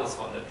bet that was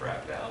fun to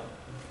track down.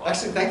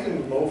 Actually, thankfully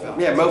Mo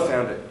found it. Yeah, Mo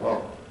found it.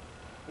 Well,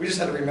 We just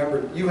had to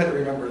remember, you had to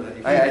remember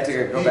that. I had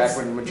to go back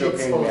when He Joe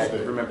came, I had exposed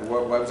to it. remember,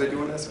 why was I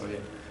doing this? Oh, yeah.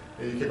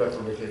 Yeah, you came back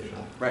from vacation.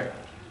 Right.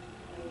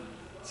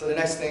 So the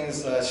next thing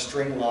is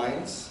string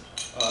lines.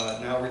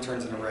 Now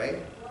returns an array,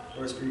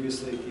 whereas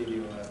previously it gave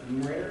you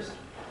enumerators.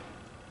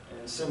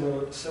 And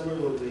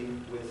similarly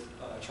with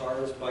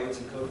chars,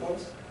 bytes, and code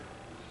points.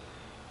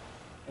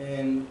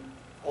 And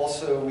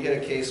also we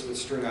had a case with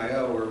string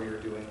IO where we were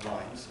doing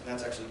lines, and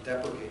that's actually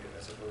deprecated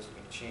as opposed to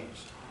being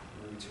changed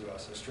in Ruby 2.0.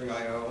 So string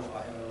IO,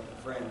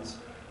 and friends,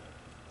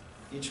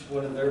 each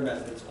one of their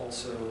methods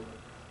also,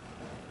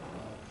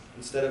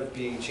 instead of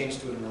being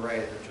changed to an array,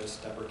 they're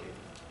just deprecated.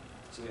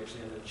 So we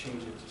actually had to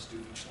change it just to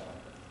each line.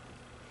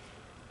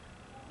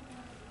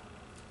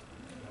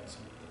 That's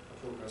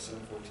Progress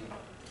 714.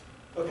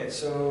 Okay,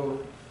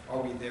 so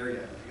are we there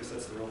yet? I guess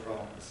that's the real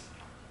problem.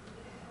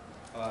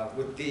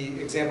 With the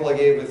example I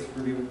gave with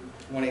Ruby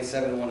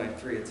 187 and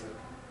 193, it took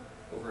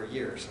over a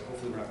year, so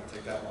hopefully we're not going to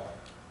take that long.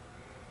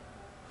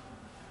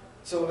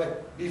 So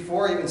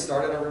before I even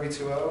started on Ruby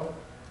 2.0,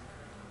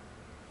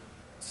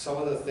 some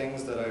of the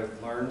things that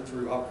I've learned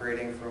through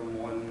upgrading from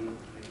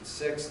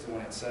 186 to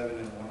 187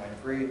 and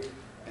 193,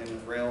 and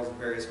with Rails,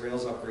 various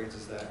Rails upgrades,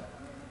 is that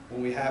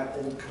when we have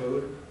old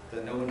code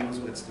that no one knows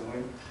what it's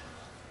doing,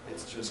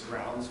 it's just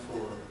grounds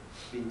for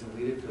being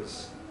deleted,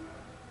 because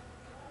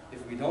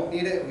if we don't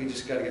need it, we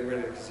just got to get rid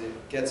of it because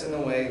it gets in the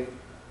way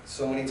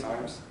so many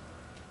times.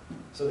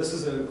 So this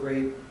is a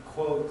great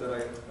quote that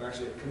or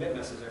actually a commit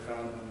message I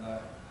found when,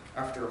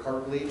 after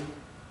Heartbleed,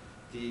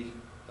 the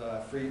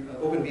free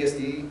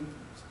OpenBSD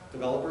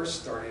developers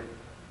started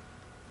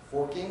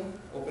forking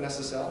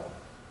OpenSSL,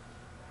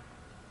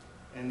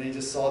 and they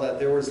just saw that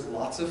there was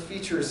lots of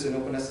features in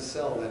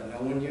OpenSSL that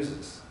no one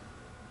uses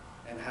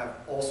and have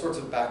all sorts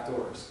of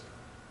backdoors.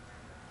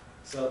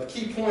 So the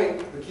key point,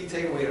 the key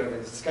takeaway of it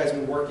is this guy's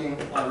been working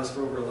on this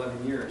for over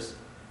 11 years,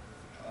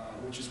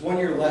 which is 1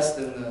 year less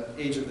than the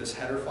age of this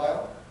header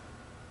file.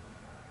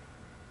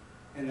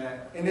 And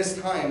that in this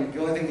time, the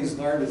only thing he's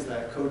learned is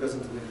that code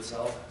doesn't delete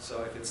itself.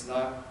 So if it's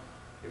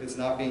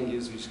not being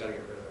used, we just got to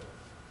get rid of it.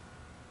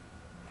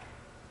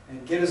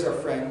 And Git is our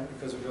friend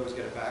because we can always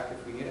get it back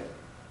if we need it.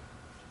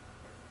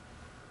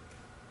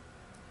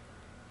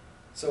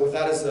 So with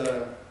that as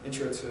an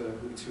intro to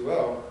Ruby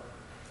 2.0,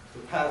 the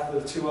path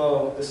of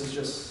 2.0, this is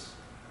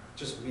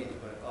just me,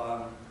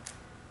 but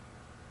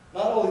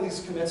not all of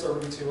these commits are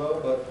Ruby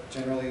 2.0, but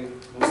generally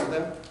most of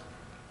them.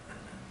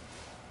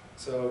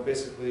 So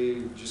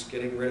basically just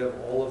getting rid of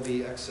all of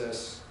the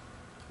excess.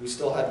 We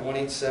still had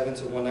 187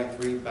 to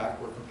 193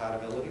 backward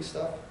compatibility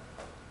stuff.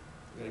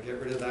 We're going to get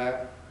rid of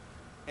that.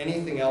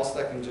 Anything else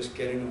that can just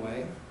get in the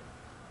way.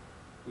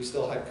 We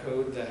still had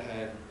code that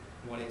had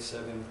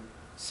 187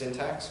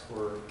 syntax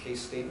for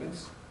case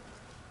statements.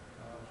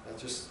 That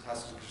just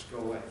has to just go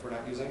away. If we're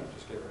not using it,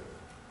 just get rid of it.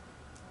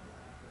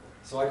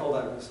 So I call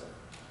that a mistake.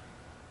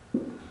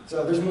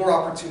 So there's more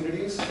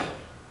opportunities.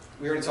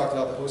 We already talked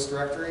about the host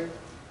directory,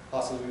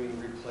 possibly being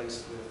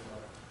replaced with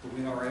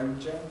the WinRM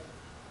gem.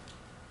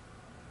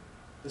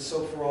 The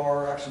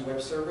SOAP4R actually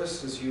web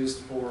service is used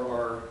for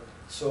our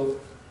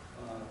SOAP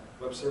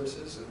web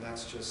services, and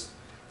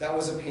that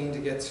was a pain to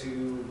get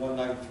to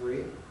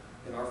 193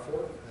 in our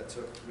fork. That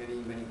took many,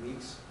 many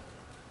weeks,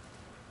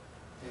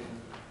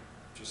 and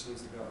just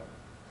needs to go.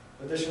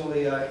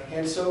 Additionally,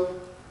 hand SOAP,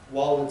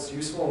 while it's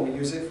useful and we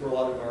use it for a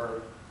lot of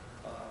our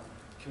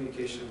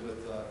communication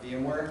with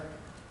VMware,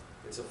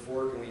 it's a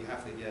fork and we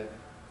have to get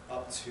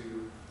up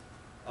to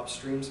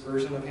upstream's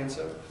version of hand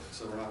SOAP,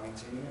 so we're not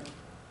maintaining it.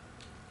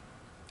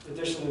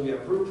 Additionally, we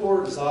have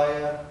Rootport,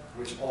 Zaya,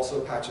 which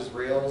also patches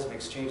Rails,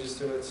 makes changes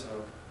to it. So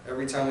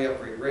every time we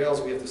upgrade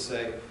Rails, we have to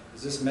say,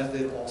 is this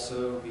method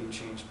also being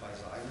changed by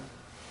Zaya?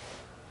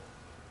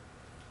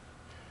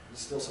 We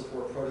still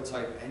support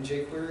prototype and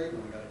jQuery,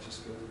 but we got to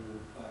just go through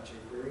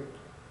jQuery.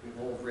 We have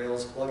old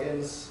Rails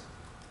plugins.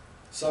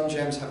 Some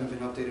gems haven't been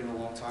updated in a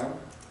long time,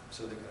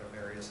 so they've got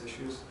various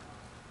issues.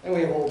 And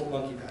we have old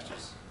monkey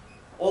patches.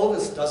 All of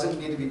this doesn't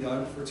need to be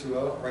done for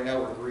 2.0. Right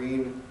now we're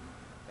green,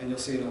 and you'll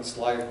see it on the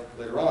slide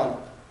later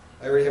on.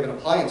 I already have an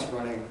appliance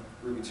running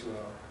Ruby 2.0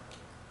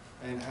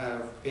 and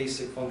have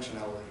basic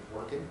functionality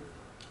working,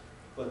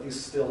 but these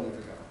still need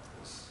to go.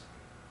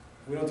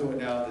 If we don't do it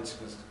now, it's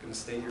going to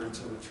stay here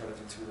until we try to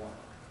do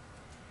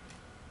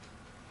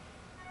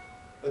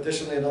 2.1.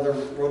 Additionally, another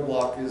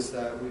roadblock is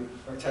that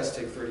our tests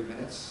take 30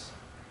 minutes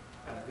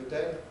on a good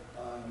day.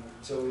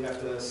 So we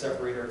have to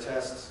separate our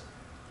tests,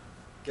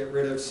 get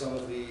rid of some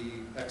of the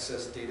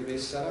excess database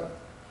setup.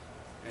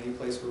 Any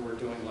place where we're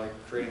doing like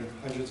creating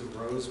hundreds of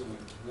rows,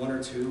 one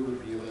or two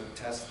would be able to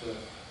test the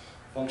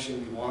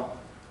function we want.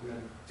 We're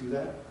going to do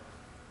that.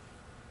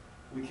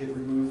 We could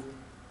remove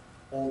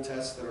old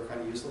tests that are kind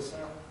of useless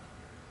now.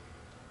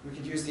 We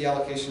could use the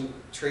allocation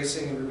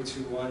tracing in Ruby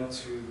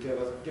 2.1 to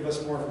give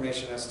us more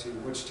information as to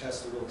which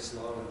tests are really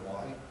slow and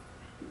why.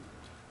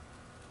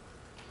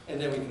 And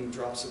then we can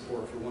drop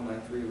support for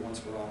 193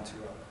 once we're on to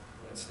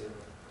when it's stable.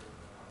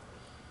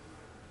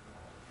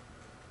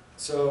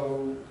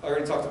 So I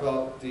already talked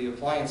about the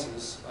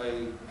appliances.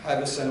 I have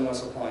a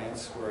CentOS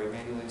appliance where I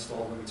manually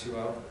installed Ruby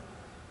 2.0.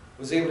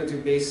 Was able to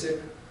do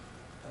basic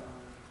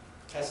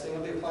testing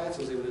of the appliance.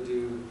 Was able to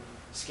do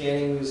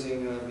scanning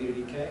using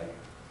vDK.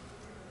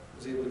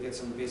 Was able to get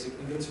some basic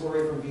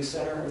inventory from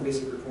vCenter and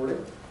basic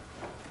reporting.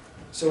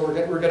 So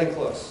we're getting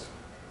close.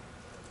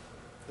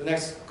 The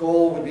next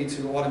goal would be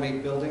to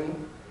automate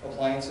building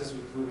appliances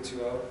with Ruby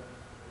 2.0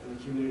 in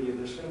the Community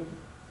Edition.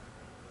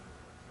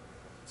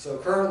 So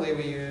currently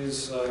we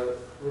use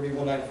Ruby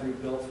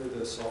 193 built for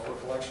the software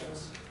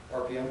collections,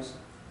 RPMs.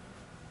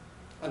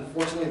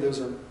 Unfortunately, those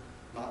are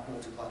not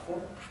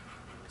multi-platform.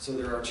 So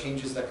there are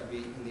changes that could be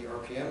in the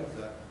RPM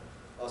that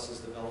us as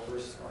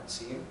developers aren't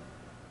seeing.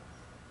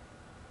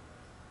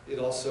 It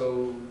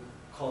also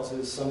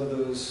causes some of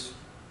those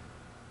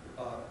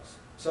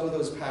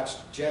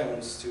patched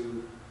gems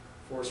to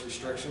force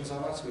restrictions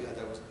on us. We had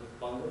that with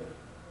bundler.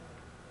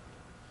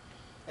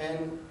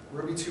 And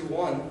Ruby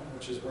 2.1,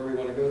 which is where we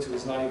want to go to,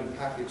 is not even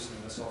packaged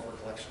in the software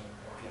collection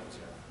RPMs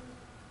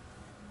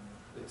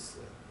yet.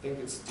 I think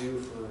it's due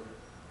for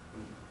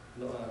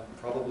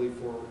probably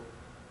for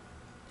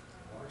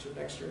March of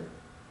next year.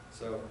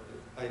 So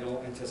I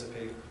don't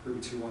anticipate Ruby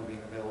 2.1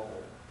 being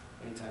available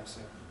anytime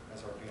soon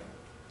as RPM.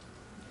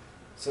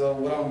 So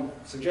what I'm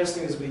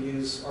suggesting is we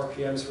use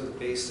RPMs for the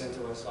base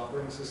CentOS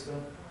operating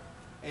system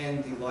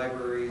and the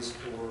libraries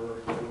for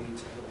what we need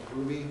to build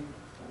Ruby,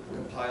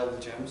 compile the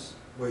gems.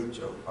 Wait,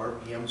 Joe,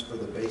 RPMs for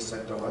the base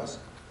CentOS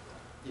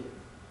Yeah.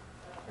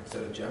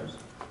 instead of gems?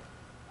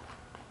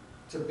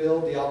 To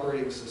build the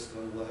operating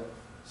system, let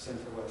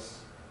CentOS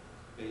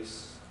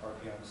base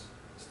RPMs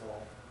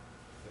install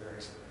the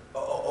various.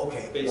 Oh,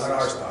 okay, Basic not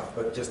our stuff. stuff,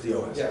 but just the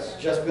OS. Yes,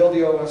 just build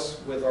the OS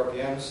with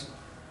RPMs,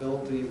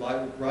 build the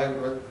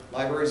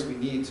libraries we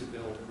need to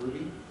build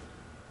Ruby,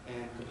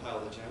 and compile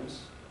the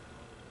gems.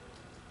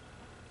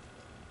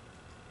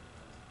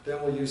 Then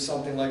we'll use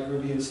something like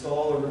Ruby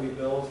install or Ruby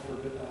build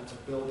to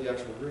build the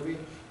actual Ruby.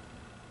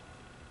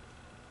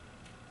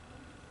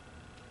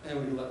 And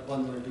we can let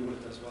bundler do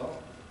it as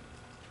well.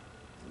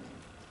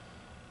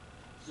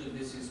 So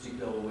this is to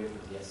go away from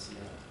the SCM,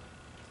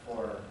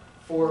 or,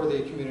 For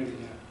the community,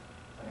 yeah.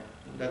 okay.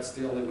 That's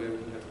the only way we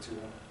can get to 2.1.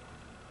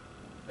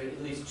 But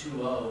at least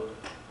 2.0,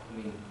 I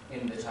mean,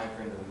 in the time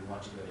frame that we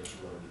want to go to 2.0,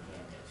 we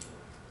can get to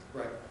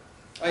it. Right.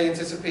 I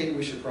anticipate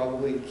we should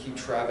probably keep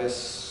Travis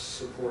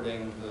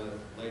supporting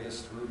the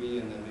latest Ruby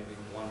and then maybe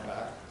one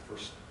back for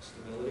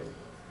stability.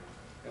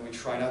 And we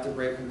try not to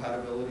break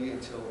compatibility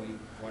until we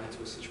run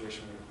into a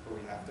situation where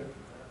we have to.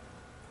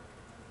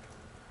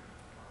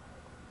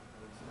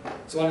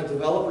 So on the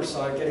developer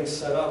side, getting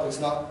set up, it's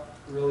not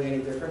really any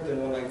different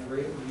than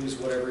 193. You use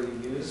whatever you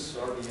use,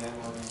 RVM,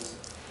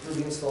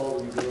 Ruby install,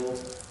 Ruby build.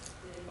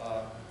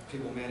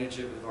 People manage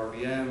it with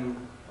RVM,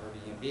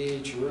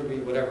 RVMH, Ruby,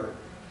 whatever.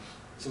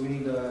 So we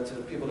need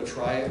people to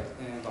try it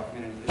and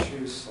document any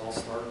issues. I'll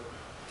start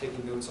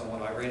taking notes on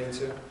what I ran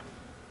into.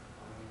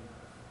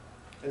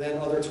 And then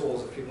other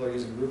tools, if people are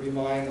using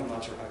RubyMine, I'm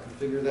not sure how to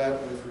configure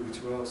that with Ruby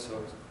 2.0, so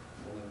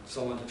we'll need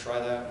someone to try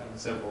that. And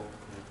Simple.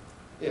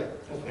 yeah,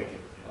 Just pick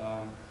it.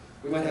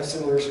 we might have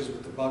similar issues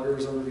with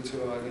debuggers on Ruby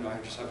 2.0, I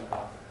just haven't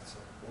gone through it, so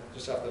we'll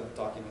just have to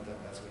document them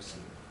as we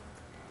see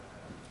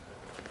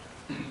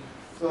it.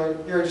 So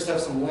here I just have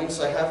some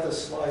links. I have the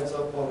slides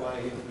up on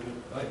my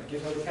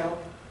GitHub account.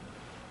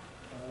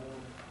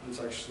 It's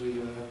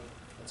actually,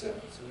 that's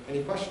it. So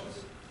any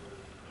questions?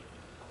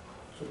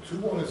 So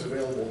 2.1 is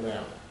available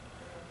now.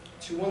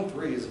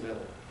 2.13 is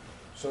available.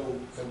 So,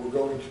 and we're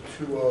going to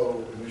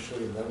 2.0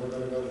 initially, and then we're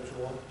going to go to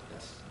 2.1?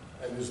 Yes.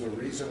 And is the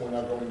reason we're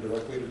not going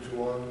directly to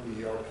 2.1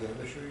 the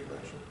RPM issue you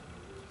mentioned?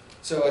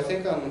 So I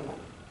think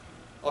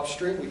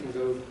upstream we can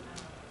go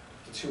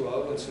to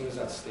 2.0. As soon as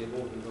that's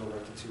stable, we can go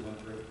right to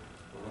 2.13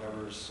 or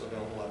whatever's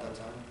available at that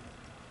time.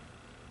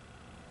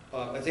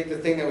 I think the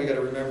thing that we got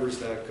to remember is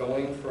that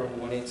going from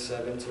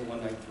 187 to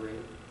 193,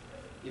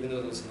 even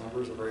though those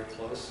numbers are very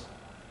close,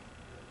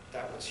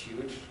 that was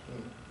huge.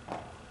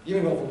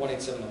 Even going from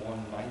 187 to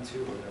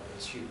 192 or whatever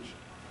is huge.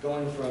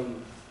 Going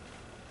from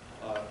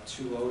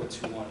 2.0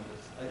 to 2.1,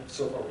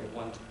 so far we have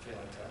one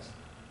failing test.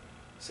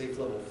 Safe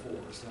level 4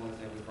 is the only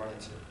thing we've run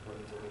into where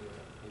they deleted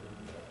it.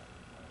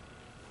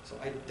 So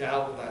I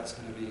doubt that's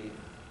going to be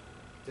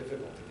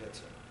difficult to get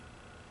to.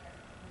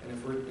 And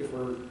if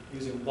we're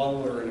using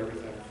bundler and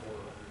everything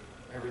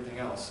for everything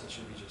else, it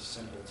should be just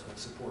simple to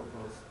support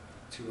both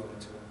 2.0 and 2.1.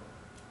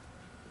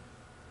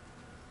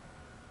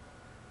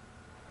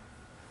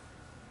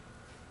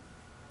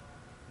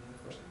 Any other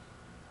questions?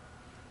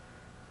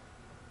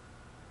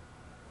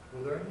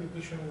 Were there any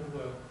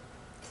additional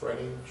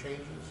threading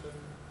changes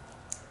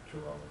in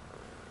 2.0?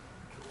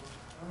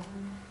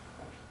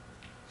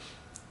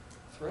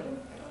 Threading?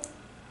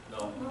 No.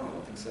 No, I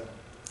don't think so.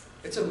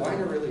 It's a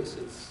minor release.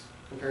 It's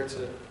compared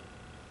to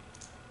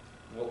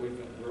what we've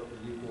been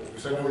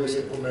Because I know we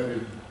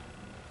implemented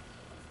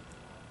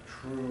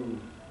true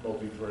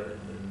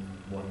multi-threading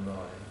in 1.9,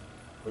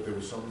 but there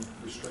were some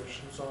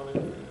restrictions on it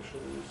in the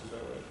initial release, is that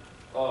right?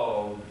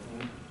 Oh,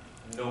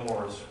 no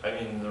more, I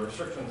mean, the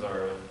restrictions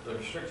are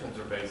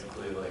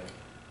basically like,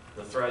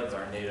 the threads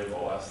are native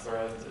OS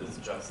threads, it's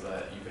just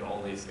that you can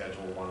only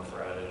schedule one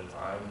thread at a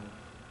time,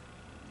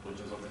 which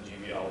is what the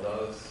GVL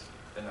does,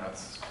 and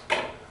that's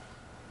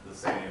the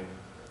same,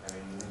 I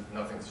mean,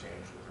 nothing's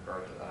changed with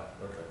regard to that.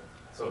 Okay.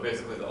 So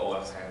basically the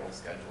OS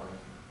handles scheduling.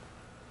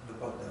 What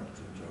about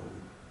downstream,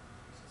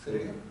 Joe? Say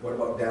it again? What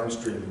about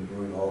downstream,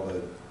 doing all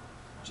the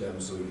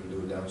gems so we can do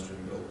a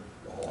downstream build,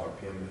 the whole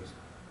RPM base?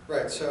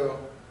 Right, so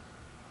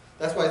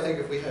that's why I think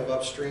if we have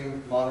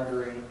upstream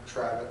monitoring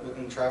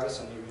within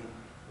Travis, and we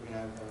can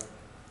have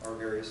our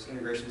various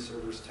integration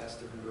servers test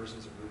different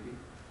versions of Ruby.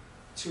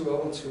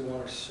 2.0 and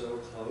 2.1 are so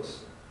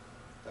close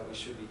that we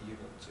should be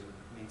able to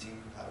maintain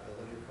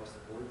compatibility across the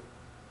board.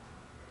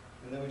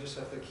 And then we just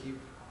have to keep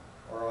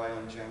our eye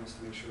on gems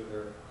to make sure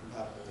they're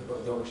compatible with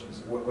both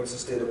versions. What's the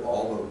state of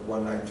all the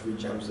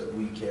 193 gems that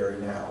we carry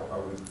now?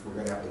 We're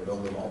gonna have to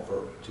build them all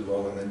for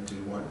 2.0 and then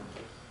 2.1?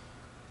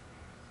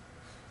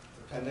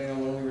 Depending on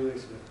when we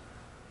release it.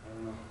 I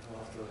don't know, we'll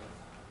have to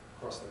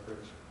cross that bridge.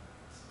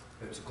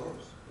 It's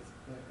close.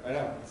 I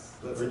know.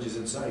 The bridge is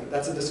in sight.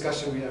 That's a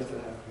discussion we have to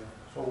have,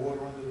 yeah. So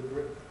water under the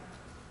bridge?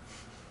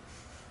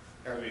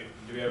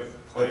 Do we have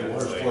Like plans,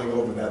 water's like, flowing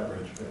over that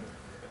bridge.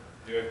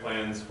 do we have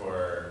plans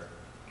for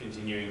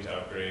continuing to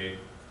upgrade,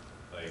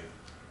 like,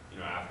 you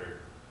know, after,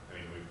 I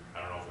mean,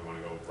 I don't know if we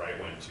wanna go right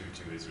when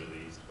 2.2 is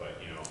released, but,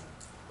 you know,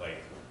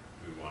 like,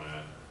 we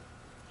wanna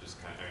just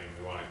I mean,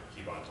 we wanna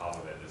keep on top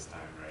of it this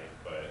time, right?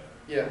 But,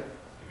 Yeah.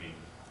 I mean,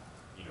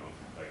 you know,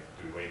 like,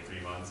 do we wait 3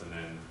 months and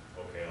then,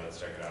 okay, let's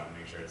check it out and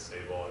make sure it's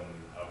stable and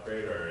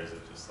upgrade, or is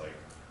it just like,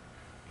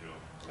 you know?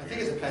 I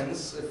think it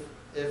depends.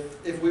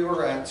 If we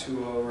were at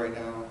 2.0 right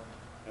now,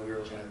 and we were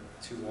looking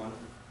at 2.1,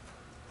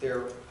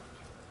 there,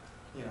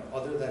 you know,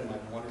 other than like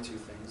one or two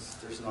things,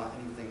 there's not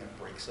anything that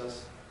breaks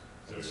us.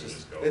 So we It's should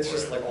just, go it's for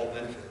just it. like all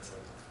benefits.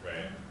 Like,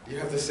 Right, you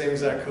have the same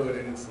exact code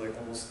and it's like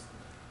almost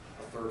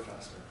a third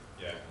faster.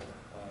 yeah,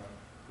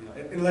 You know,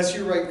 unless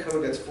you write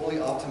code that's fully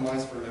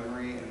optimized for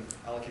memory and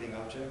allocating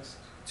objects,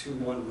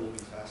 2.1 will be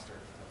faster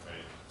than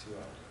right.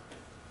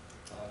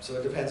 2.0. So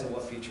it depends on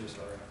what features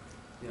are,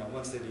 you know,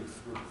 once they do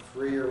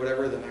 3 or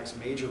whatever the next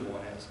major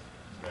one is,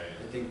 Right,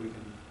 I think we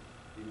can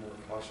be more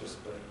cautious,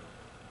 but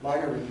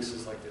minor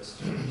releases like this,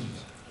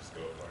 just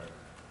go for it.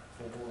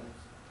 full bore.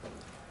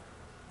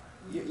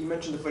 You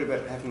mentioned the point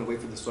about having to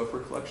wait for the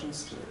software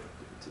collections.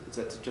 Is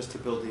that just to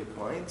build the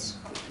appliance?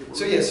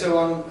 So yeah, so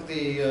on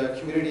the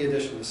community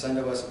edition, the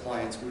CentOS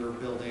appliance, we were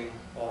building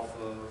off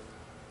of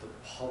the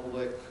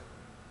public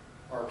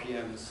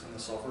RPMs in the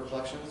software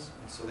collections.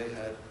 And so they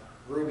had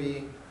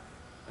Ruby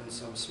and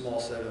some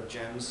small set of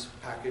gems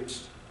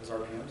packaged as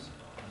RPMs.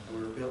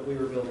 And we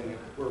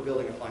were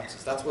building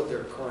appliances. That's what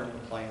their current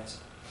appliance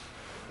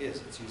is.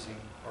 It's using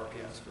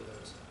RPMs for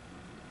those.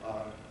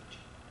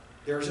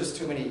 There's just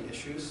too many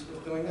issues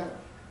with doing that.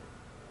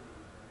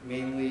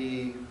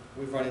 Mainly,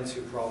 we've run into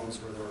problems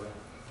where there were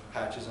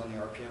patches on the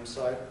RPM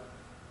side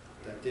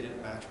that didn't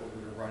match what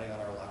we were running on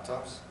our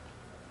laptops.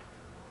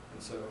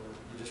 And so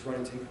you just run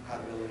into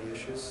incompatibility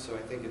issues. So I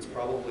think it's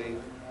probably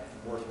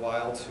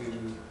worthwhile to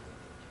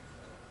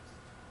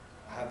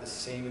have the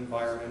same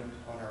environment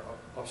on our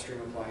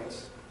upstream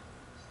appliance,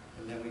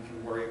 and then we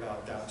can worry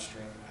about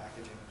downstream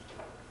packaging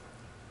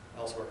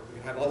elsewhere. We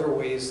can have other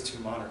ways to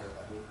monitor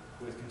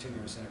that with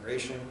continuous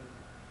integration.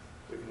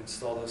 We can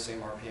install those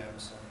same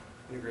RPMs on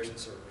integration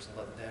servers and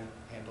let them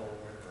handle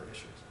whatever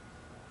issues.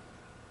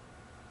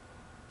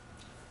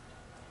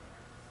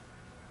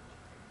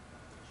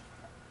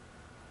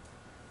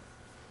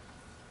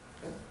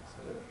 Okay, is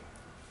that it?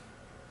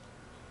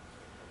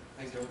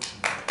 Thanks,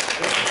 Joe.